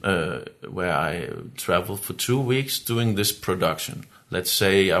autumn where I travel for 2 weeks doing this production. Let's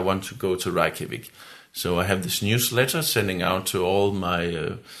say I want to go to Reykjavik. So I have this newsletter sending out to all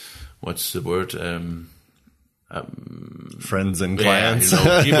my, what's the word? Friends and clients.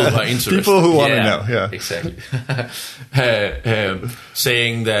 Yeah, you know, people who are interested. People who want to know, yeah. Exactly.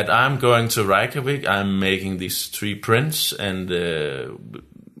 Saying that I'm going to Reykjavik, I'm making these 3 prints and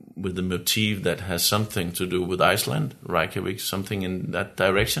with the motif that has something to do with Iceland, Reykjavik, something in that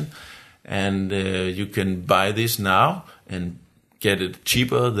direction. And you can buy this now and get it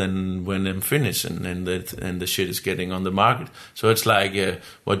cheaper than when I'm finished, and the shit is getting on the market. So it's like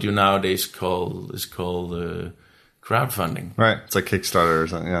what you nowadays call crowdfunding. Right, it's like Kickstarter or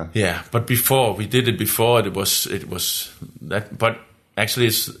something. Yeah. Yeah, but before we did it, it was that. But actually,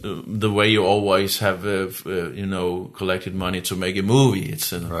 it's the way you always have collected money to make a movie.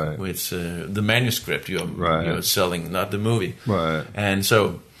 It's the manuscript you're selling, not the movie. Right.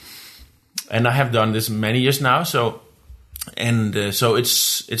 And I have done this many years now. So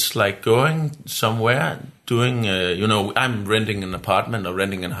it's like going somewhere, doing, I'm renting an apartment or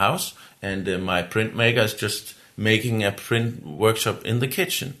renting a house, and my printmaker is just making a print workshop in the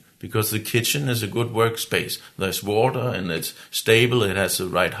kitchen, because the kitchen is a good workspace. There's water and it's stable, it has the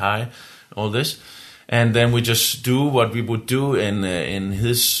right height, all this. And then we just do what we would do in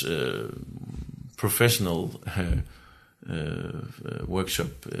his professional workshop.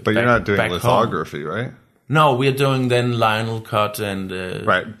 But you're not doing back lithography, home. right? No, we are doing then Lionel cut and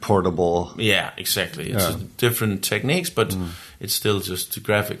right, portable. Yeah, exactly. It's different techniques, but it's still just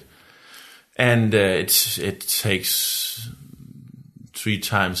graphic, and it takes 3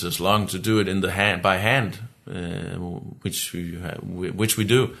 times as long to do it in the hand by hand, which we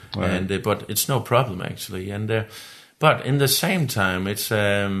do, right. And but it's no problem actually, and but in the same time, it's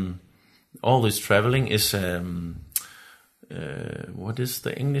all this traveling is. What is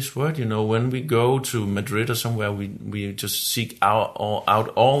the English word? When we go to Madrid or somewhere, we just seek out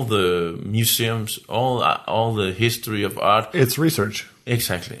all the museums, all the history of art. It's research.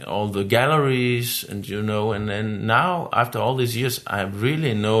 Exactly. All the galleries, and and then now, after all these years, I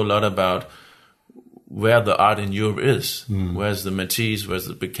really know a lot about where the art in Europe is. Where's the Matisse, where's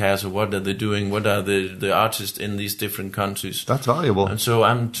the Picasso, what are they doing, what are the artists in these different countries. That's valuable. And so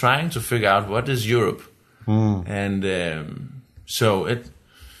I'm trying to figure out what is Europe. And so it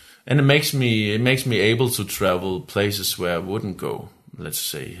makes me able to travel places where I wouldn't go. Let's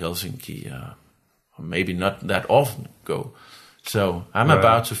say Helsinki, or maybe not that often go. So I'm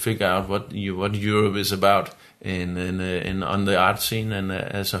about to figure out what Europe is about in on the art scene and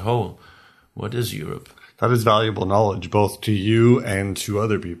as a whole. What is Europe? That is valuable knowledge, both to you and to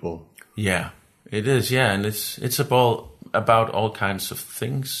other people. Yeah, it is. Yeah, and it's about all kinds of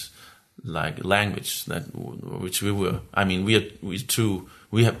things. Like language which we were. I mean, we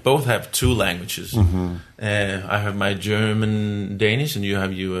both have 2 languages. I have my German Danish, and you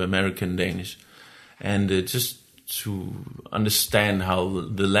have your American Danish, and just to understand how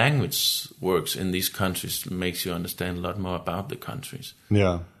the language works in these countries makes you understand a lot more about the countries.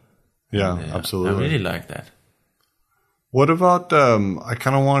 Yeah, absolutely. I really like that. What about? I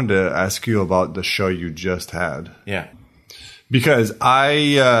kind of wanted to ask you about the show you just had. Yeah. Because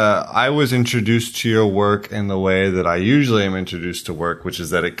I was introduced to your work in the way that I usually am introduced to work, which is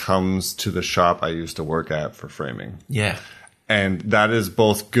that it comes to the shop I used to work at for framing. Yeah. And that is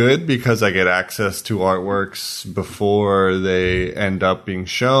both good because I get access to artworks before they end up being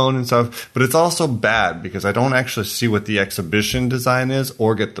shown and stuff. But it's also bad because I don't actually see what the exhibition design is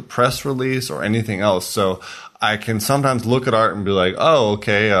or get the press release or anything else. So I can sometimes look at art and be like, oh,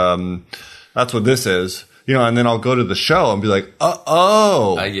 okay, that's what this is. And then I'll go to the show and be like,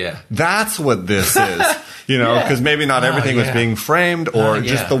 that's what this is, because maybe not everything was being framed or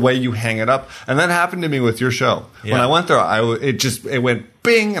just the way you hang it up. And that happened to me with your show. Yeah. When I went there, it went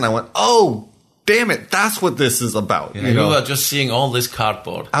bing and I went, oh, damn it, that's what this is about. Yeah, you were just seeing all this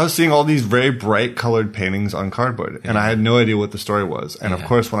cardboard. I was seeing all these very bright colored paintings on cardboard and I had no idea what the story was. And of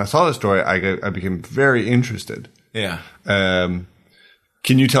course, when I saw the story, I became very interested. Yeah.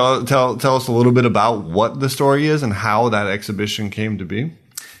 Can you tell us a little bit about what the story is and how that exhibition came to be?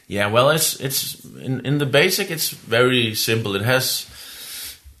 Yeah, well, it's in the basic, it's very simple. It has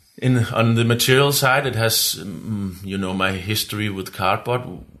on the material side, it has my history with cardboard,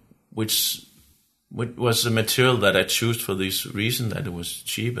 which was a material that I chose for this reason that it was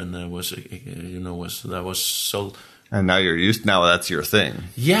cheap and that was sold. And now that's your thing.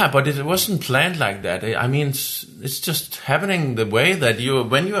 Yeah, but it wasn't planned like that. I mean, it's just happening the way that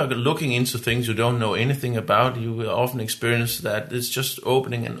when you are looking into things you don't know anything about, you will often experience that it's just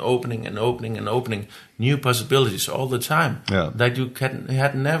opening and opening and opening and opening new possibilities all the time that you could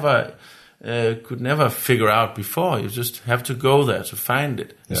never figure out before. You just have to go there to find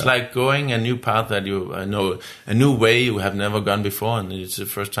it. Yeah. It's like going a new path that you know, a new way you have never gone before, and it's the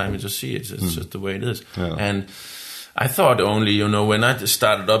first time you just see it. It's just the way it is. Yeah. And I thought only, when I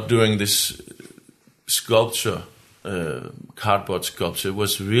started up doing this sculpture, cardboard sculpture, it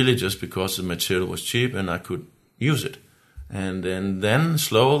was really just because the material was cheap and I could use it. And then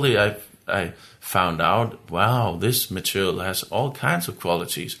slowly I found out, wow, this material has all kinds of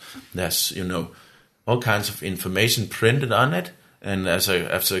qualities. There's, all kinds of information printed on it. And as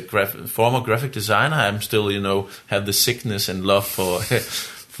a former graphic designer, I'm still, have the sickness and love for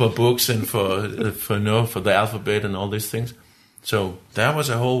for books and for the alphabet and all these things. So there was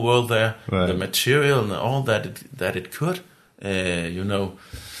a whole world there, the material and all that it could, and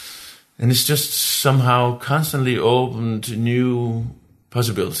it's just somehow constantly open to new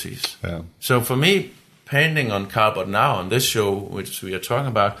possibilities. Yeah. So for me, painting on cardboard now on this show, which we are talking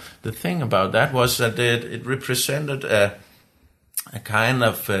about, the thing about that was that it represented a kind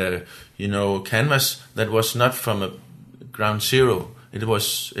of canvas that was not from a ground zero.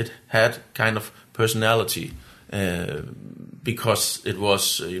 It had kind of personality because it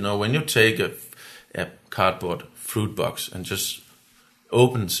was when you take a cardboard fruit box and just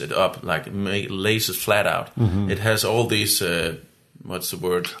opens it up, like lays it flat out, it has all these what's the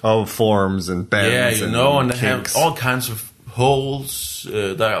word? Oh, forms and bends. And they have all kinds of holes.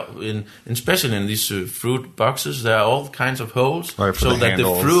 Especially in these fruit boxes, there are all kinds of holes, so that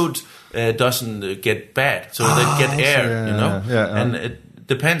the fruit doesn't get bad, so they get air. And it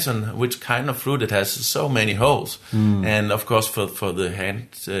depends on which kind of fruit it has. So many holes, and of course for the hand,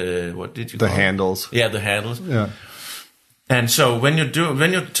 what did you call handles? Yeah, the handles. Yeah. And so when you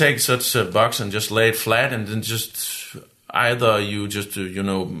take such a box and just lay it flat, and then just either you just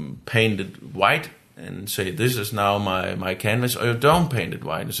paint it white and say this is now my canvas, or you don't paint it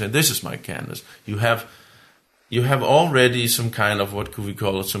white and say this is my canvas. You have already some kind of, what could we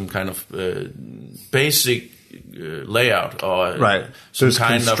call it, some kind of basic layout, or there's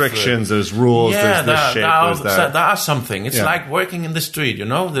constrictions, there's rules, there's this shape, there's that. There are something. It's like working in the street,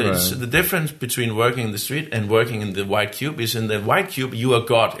 the difference between working in the street and working in the white cube is in the white cube you are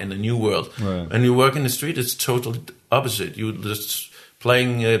God in a new world. When you work in the street, it's totally opposite. You just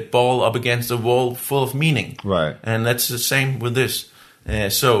playing a ball up against a wall full of meaning, and that's the same with this.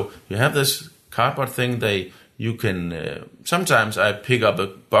 So you have this cardboard thing. You can sometimes I pick up a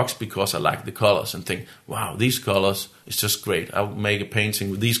box because I like the colors and think, wow, these colors is just great. I'll make a painting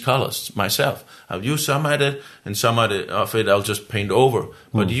with these colors myself. I'll use some of it, and some of it I'll just paint over.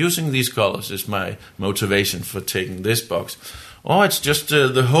 But using these colors is my motivation for taking this box. Or it's just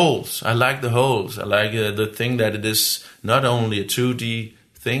the holes. I like the holes. I like the thing that it is not only a 2D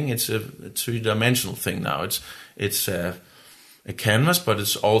thing; it's a 3-dimensional thing now. It's a canvas, but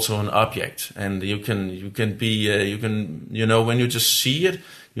it's also an object, and you can when you just see it,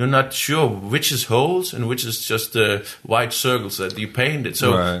 you're not sure which is holes and which is just white circles that you painted.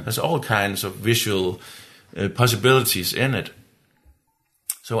 So there's all kinds of visual possibilities in it.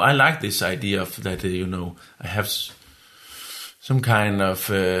 So I like this idea of that. I have some kind of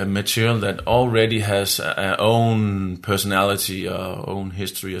material that already has a own personality or own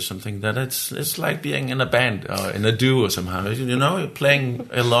history or something. That it's like being in a band or in a duo somehow. You're playing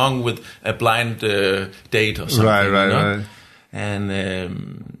along with a blind date or something. Right. And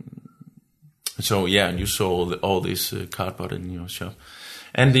so and you saw all this cardboard in your shop.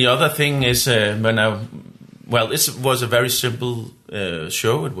 And the other thing is this was a very simple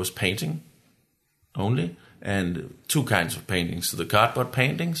show. It was painting only. And 2 kinds of paintings, the cardboard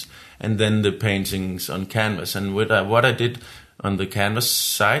paintings and then the paintings on canvas. And what I did on the canvas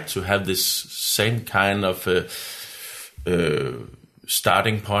side to have this same kind of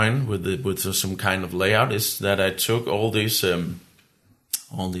starting point with some kind of layout is that I took all these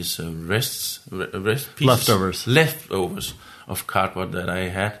rest pieces, leftovers of cardboard that I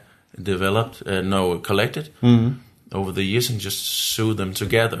had collected over the years, and just sew them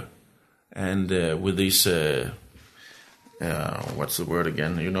together. And with these, what's the word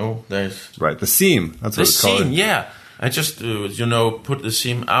again? There's the seam. That's what it's called. The seam, yeah. I just put the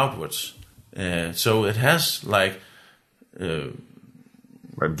seam outwards, so it has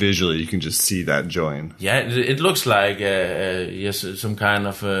visually you can just see that join. Yeah, it looks like some kind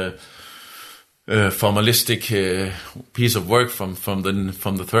of formalistic piece of work from the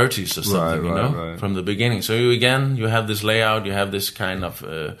 30s or something, from the beginning. So you have this layout, you have this kind of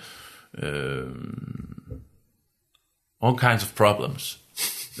all kinds of problems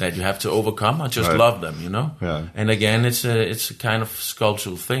that you have to overcome. I just love them, Yeah. And again, it's a kind of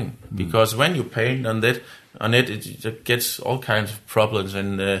sculptural thing, because when you paint on it gets all kinds of problems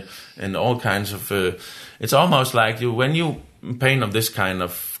and all kinds of. It's almost like when you paint on this kind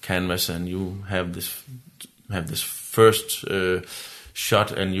of canvas and you have this first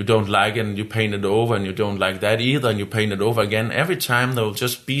shot and you don't like it and you paint it over and you don't like that either and you paint it over again. Every time there will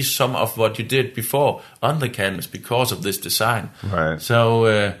just be some of what you did before on the canvas because of this design. Right.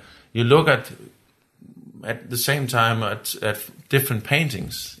 So you look at the same time at different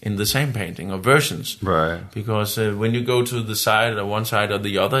paintings in the same painting or versions. Right. Because when you go to the side or one side or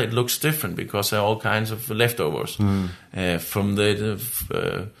the other, it looks different because there are all kinds of leftovers from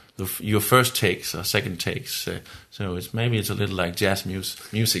your first takes or second takes. So it's a little like jazz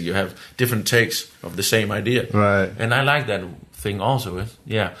music. You have different takes of the same idea. Right. And I like that thing also.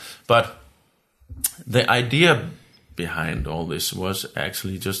 Yeah. But the idea behind all this was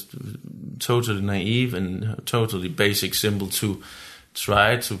actually just totally naive and totally basic, simple, to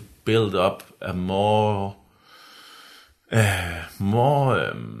try to build up a more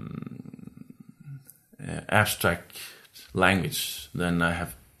abstract language than I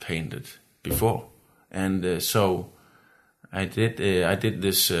have painted before. And so I did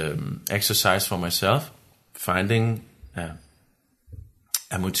this exercise for myself, finding a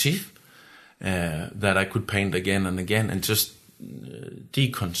motif that I could paint again and again, and just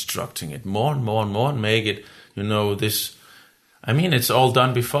deconstructing it more and more and more, and make it, this. I mean, it's all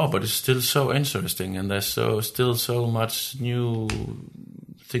done before, but it's still so interesting, and there's still so much new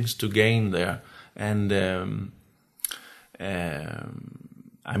things to gain there. And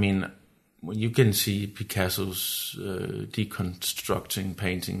I mean, you can see Picasso's deconstructing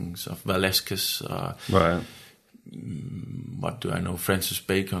paintings of Velasquez. Right. What do I know? Francis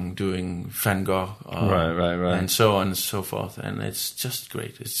Bacon doing Van Gogh. Right. And so on and so forth. And it's just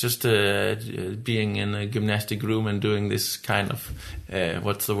great. It's just being in a gymnastic room and doing this kind of,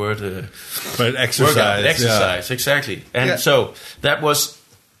 what's the word? But exercise. Workout, exercise, exactly. And so that was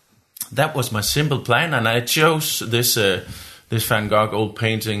my simple plan. And I chose this Van Gogh old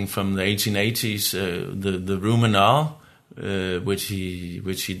painting from the 1880s, the Ruminal, which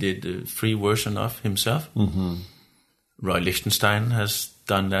he did a free version of himself. Mm-hmm. Roy Lichtenstein has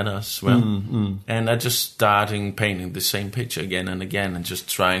done that as well. Mm-hmm. And I just starting painting the same picture again and again, and just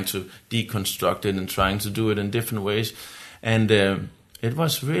trying to deconstruct it and trying to do it in different ways. And it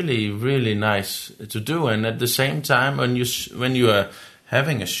was really, really nice to do. And at the same time, when you are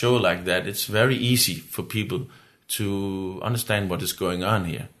having a show like that, it's very easy for people to understand what is going on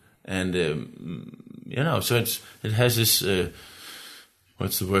here. And so it has this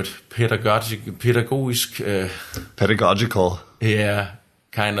what's the word, pedagogical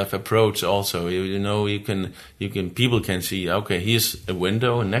kind of approach also. You can people can see, okay, here's a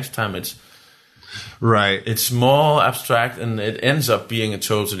window, and next time it's right. It's more abstract, and it ends up being a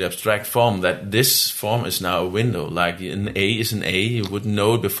totally abstract form. That this form is now a window, like an A is an A. You wouldn't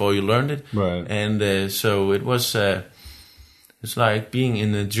know it before you learned it, right? And so it was. It's like being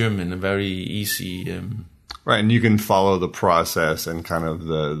in a gym in a very easy. Right, and you can follow the process and kind of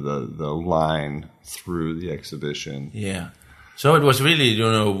the line through the exhibition. Yeah. So it was really,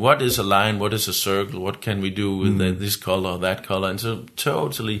 what is a line, what is a circle, what can we do with this color, that color, in a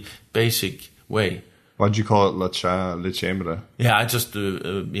totally basic way. Why'd you call it Le Chambre? Yeah, I just,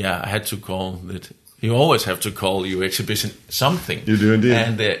 I had to call it. You always have to call your exhibition something. You do indeed.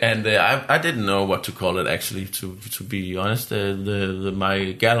 And I didn't know what to call it, actually, to be honest.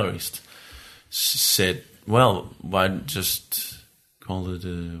 My gallerist said, well, why just call it,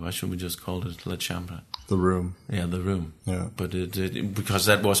 why should we just call it La Chambre? The room. Yeah, the room. Yeah. But because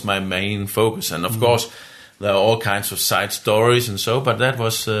that was my main focus. And of course, there are all kinds of side stories and so, but that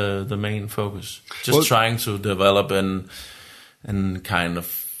was the main focus. Just trying to develop an kind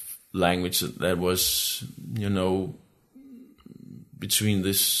of language that was, between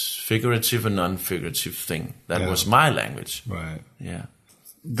this figurative and non-figurative thing. That was my language. Right. Yeah.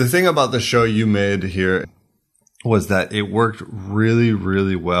 The thing about the show you made here was that it worked really,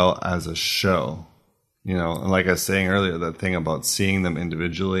 really well as a show. And like I was saying earlier, that thing about seeing them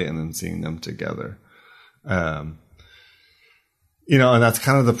individually and then seeing them together. And that's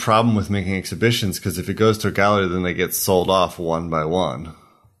kind of the problem with making exhibitions, because if it goes to a gallery, then they get sold off one by one,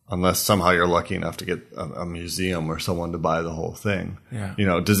 unless somehow you're lucky enough to get a museum or someone to buy the whole thing. Yeah.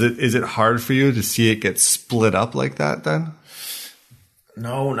 Is it hard for you to see it get split up like that then?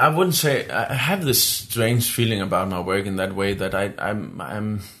 No, I wouldn't say. I have this strange feeling about my work in that way, that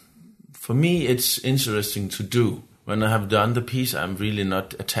I'm. For me, it's interesting to do. When I have done the piece, I'm really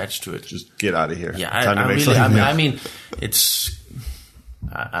not attached to it. Just get out of here. Yeah, I mean, it's.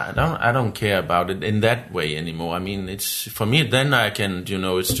 I don't care about it in that way anymore. I mean, it's for me. Then I can,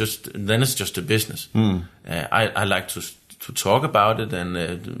 it's just a business. I like to talk about it and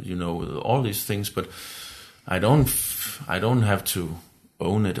all these things, but I don't have to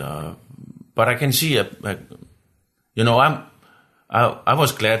own it. But I can see I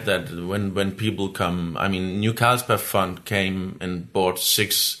was glad that when people come, I mean, New Carlsberg Fund came and bought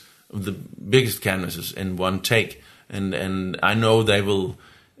 6 of the biggest canvases in one take, and I know they will,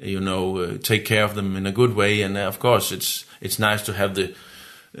 take care of them in a good way. And of course, it's nice to have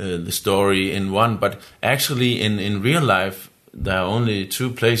the story in one, but actually in real life, there are only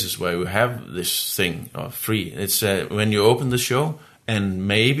 2 places where you have this thing free. It's when you open the show, and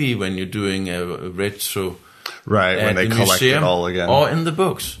maybe when you're doing a retro. Right, when they collect museum, it all again, or in the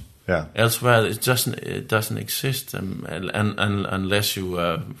books. Yeah. Elsewhere, it doesn't exist, and unless you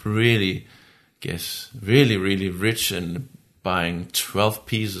are really rich and buying 12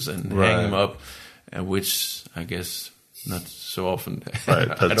 pieces and hang them up, which I guess not so often.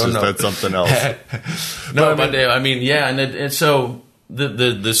 Right, that's something else. No, but I mean, yeah, and so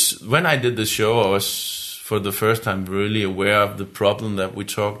this when I did the show, I was for the first time really aware of the problem that we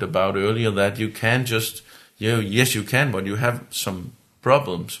talked about earlier. That you can't just yes, you can, but you have some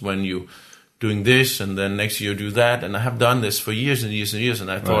problems when you doing this, and then next year you do that. And I have done this for years and years and years,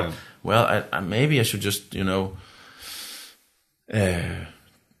 and I thought, well, maybe I should just,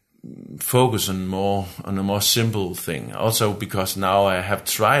 focus on a more simple thing. Also because now I have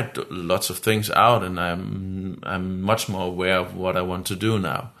tried lots of things out, and I'm much more aware of what I want to do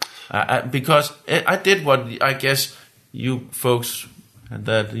now. Because I did what I guess you folks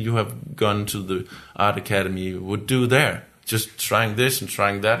that you have gone to the art academy would do there. Just trying this and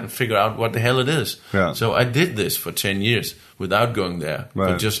trying that and figure out what the hell it is. Yeah. So I did this for 10 years without going there,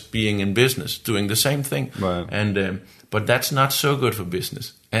 but just being in business, doing the same thing. Right. And but that's not so good for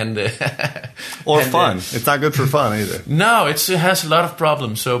business. And or fun. It's not good for fun either. No, it has a lot of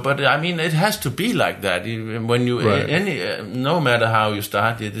problems. So, but I mean, it has to be like that. When you no matter how you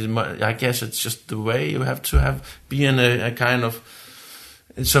start, I guess it's just the way you have to be in a kind of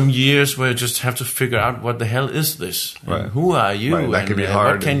some years where you just have to figure out what the hell is this? Right. Who are you? Right. That can be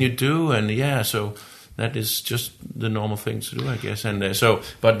hard. What can you do? And so that is just the normal thing to do, I guess. And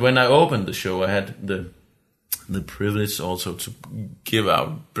but when I opened the show, I had the privilege also to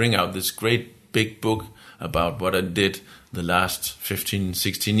bring out this great big book about what I did the last 15,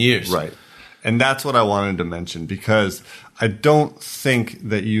 16 years. Right. And that's what I wanted to mention, because I don't think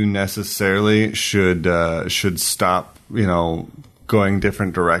that you necessarily should stop, going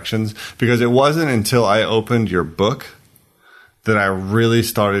different directions, because it wasn't until I opened your book that I really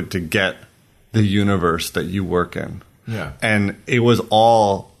started to get the universe that you work in. Yeah. And it was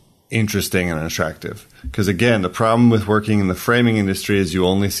all interesting and attractive. Because again, the problem with working in the framing industry is you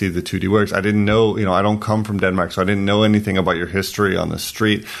only see the 2D works. I didn't know, I don't come from Denmark, so I didn't know anything about your history on the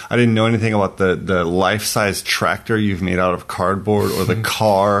street. I didn't know anything about the life-size tractor you've made out of cardboard, or the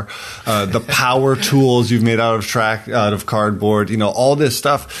car, the power tools you've made out of cardboard, all this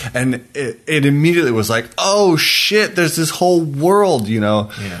stuff. And it immediately was like, oh shit, there's this whole world,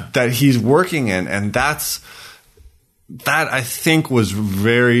 that he's working in. And that I think was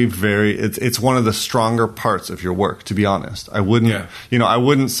very, very, it's one of the stronger parts of your work, to be honest. I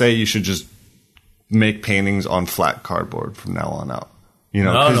wouldn't say you should just make paintings on flat cardboard from now on out.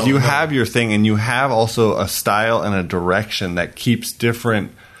 Because you have your thing, and you have also a style and a direction that keeps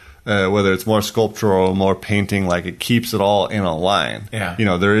different, whether it's more sculptural or more painting, like it keeps it all in a line. Yeah.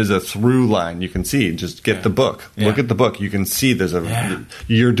 There is a through line you can see. Just get the book. Yeah. Look at the book. You can see there's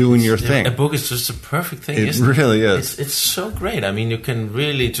you're doing your thing. A book is just a perfect thing, isn't it? It really is. It's so great. I mean, you can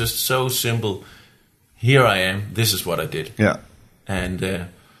really just so simple. Here I am. This is what I did. Yeah. And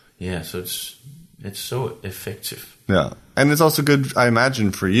so it's so effective. Yeah. And it's also good, I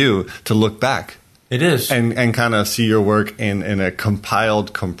imagine, for you to look back. It is. And kind of see your work in a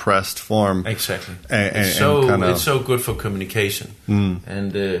compiled, compressed form. Exactly. It's so good for communication. Mm.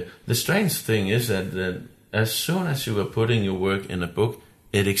 And the strange thing is that as soon as you are putting your work in a book,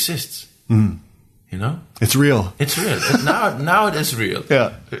 it exists. Mm. It's real. It's real. Now it is real.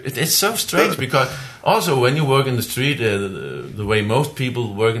 Yeah. It's so strange, because also when you work in the street, the way most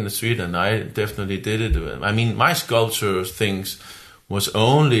people work in the street, and I definitely did it. I mean, my sculpture things was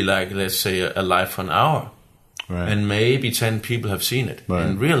only like, let's say, a life for an hour. Right. And maybe 10 people have seen it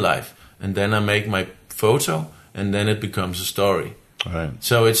in real life. And then I make my photo, and then it becomes a story. Right.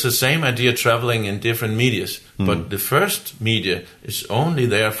 So it's the same idea traveling in different medias. Mm. But the first media is only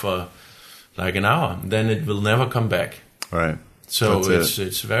there for like an hour. Then it will never come back. Right. So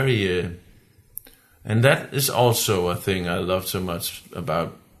it's very... and that is also a thing I love so much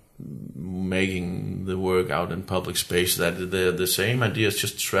about making the work out in public space, that the same idea is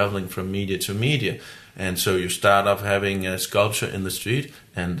just traveling from media to media. And so you start off having a sculpture in the street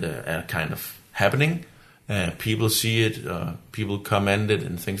and a kind of happening. People see it, people comment it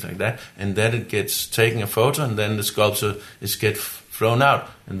and things like that. And then it gets taken a photo, and then the sculpture gets thrown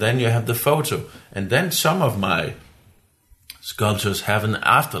out. And then you have the photo. And then some of my sculptures have an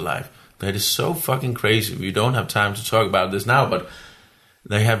afterlife that is so fucking crazy. We don't have time to talk about this now, but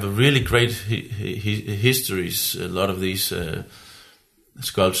they have a really great histories. A lot of these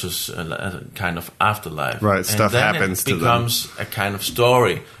sculptures, a kind of afterlife. Right, stuff happens to them. It becomes a kind of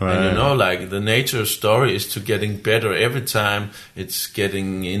story. Right. And like the nature story is to getting better every time it's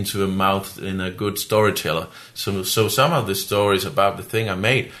getting into a mouth in a good storyteller. So some of the stories about the thing I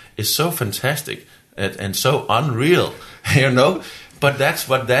made is so fantastic and so unreal, But that's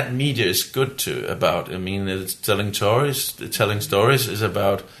what that media is good about. I mean, it's telling stories. Telling stories is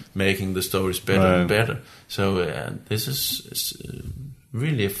about making the stories better and better. So this is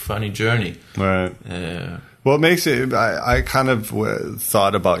really a funny journey. Right. Well, it makes it. I kind of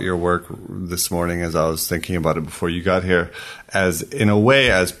thought about your work this morning as I was thinking about it before you got here, as in a way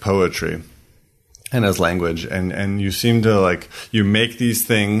as poetry and as language, and you seem to you make these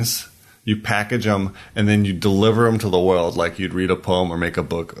things. You package them, and then you deliver them to the world like you'd read a poem or make a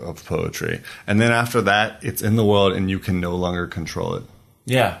book of poetry. And then after that, it's in the world, and you can no longer control it.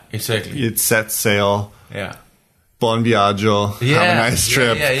 Yeah, exactly. It sets sail. Yeah. Bon viaggio. Have a nice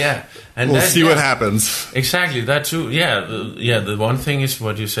trip. Yeah. And we'll see what happens. Exactly, that too. Yeah, the one thing is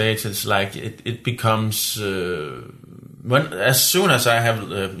what you say. It's like it becomes as soon as I have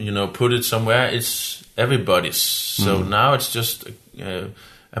put it somewhere, it's everybody's. So now it's just a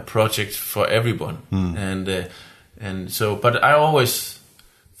project for everyone, and so. But I always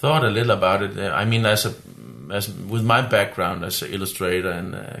thought a little about it. I mean, as with my background as an illustrator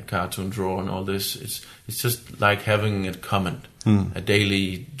and a cartoon drawer and all this, it's just like having a comment, a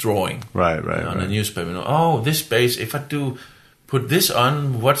daily drawing, right, on a newspaper. This space. If I do put this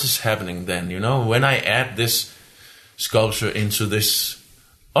on, what is happening then? When I add this sculpture into this.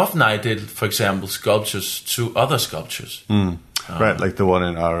 Often I did, for example, sculptures to other sculptures. Right, like the one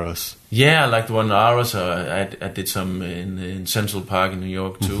in Aros. Yeah, like the one in Aros. I did some in Central Park in New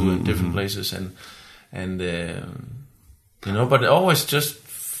York too, in different places, and but always just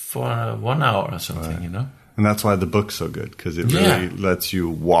for 1 hour or something, right. And that's why the book's so good, because it really lets you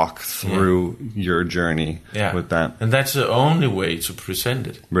walk through your journey with that. And that's the only way to present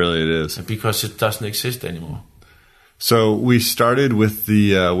it. Really, it is, because it doesn't exist anymore. So we started with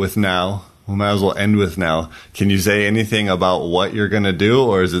the with now. We might as well end with now. Can you say anything about what you're going to do,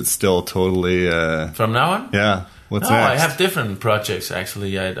 or is it still totally... From now on? Yeah. What's next? I have different projects,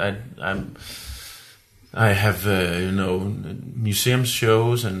 actually. I have, museum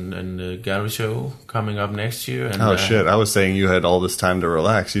shows and a gallery show coming up next year. And, shit. I was saying you had all this time to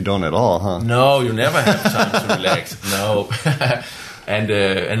relax. You don't at all, huh? No, you never have time to relax. No. And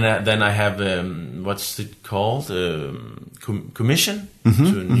then I have what's it called? Commission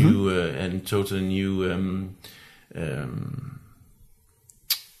to a new and totally new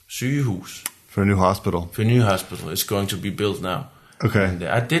sygehus. For a new hospital. For a new hospital, it's going to be built now. Okay. And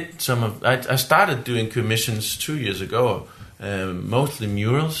I did I started doing commissions 2 years ago, mostly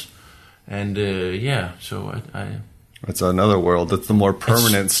murals, and so I. It's another world. That's the more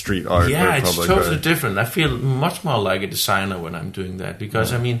permanent street art. Yeah, it's totally different. I feel much more like a designer when I'm doing that.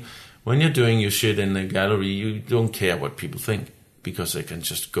 Because, when you're doing your shit in a gallery, you don't care what people think. Because they can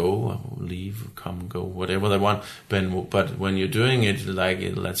just go or leave, or come, go, whatever they want. But when you're doing it, like,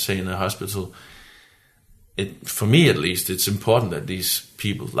 let's say in a hospital, for me at least, it's important that these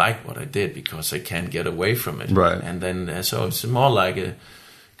people like what I did because they can't get away from it. Right. And then, so it's more like a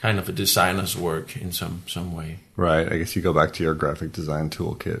kind of a designer's work in some way. Right. I guess you go back to your graphic design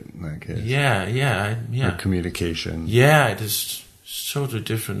toolkit in that case. Yeah. Your communication. Yeah, it is totally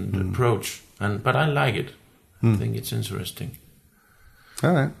different approach, but I like it. I think it's interesting.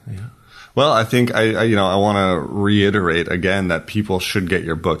 All right. Yeah. Well, I think I want to reiterate again that people should get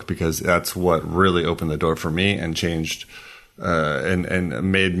your book, because that's what really opened the door for me and changed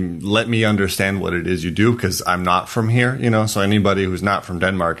and let me understand what it is you do, because I'm not from here, so anybody who's not from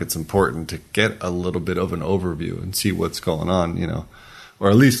Denmark, it's important to get a little bit of an overview and see what's going on, or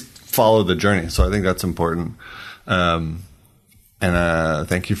at least follow the journey. So I think that's important. And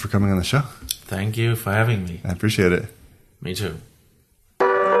thank you for coming on the show. Thank you for having me. I appreciate it. Me too.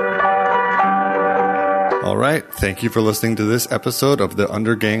 All right. Thank you for listening to this episode of the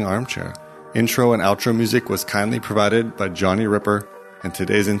Undergang Armchair. Intro and outro music was kindly provided by Johnny Ripper, and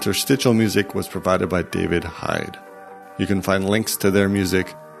today's interstitial music was provided by David Hyde. You can find links to their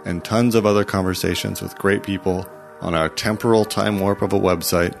music and tons of other conversations with great people on our temporal time warp of a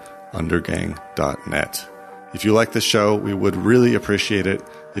website, undergang.net. If you like the show, we would really appreciate it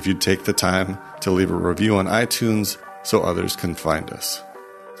if you'd take the time to leave a review on iTunes so others can find us.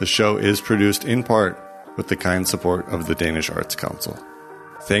 The show is produced in part with the kind support of the Danish Arts Council.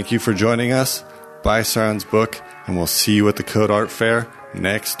 Thank you for joining us. Buy Søren's book, and we'll see you at the Code Art Fair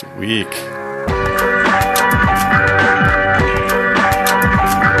next week.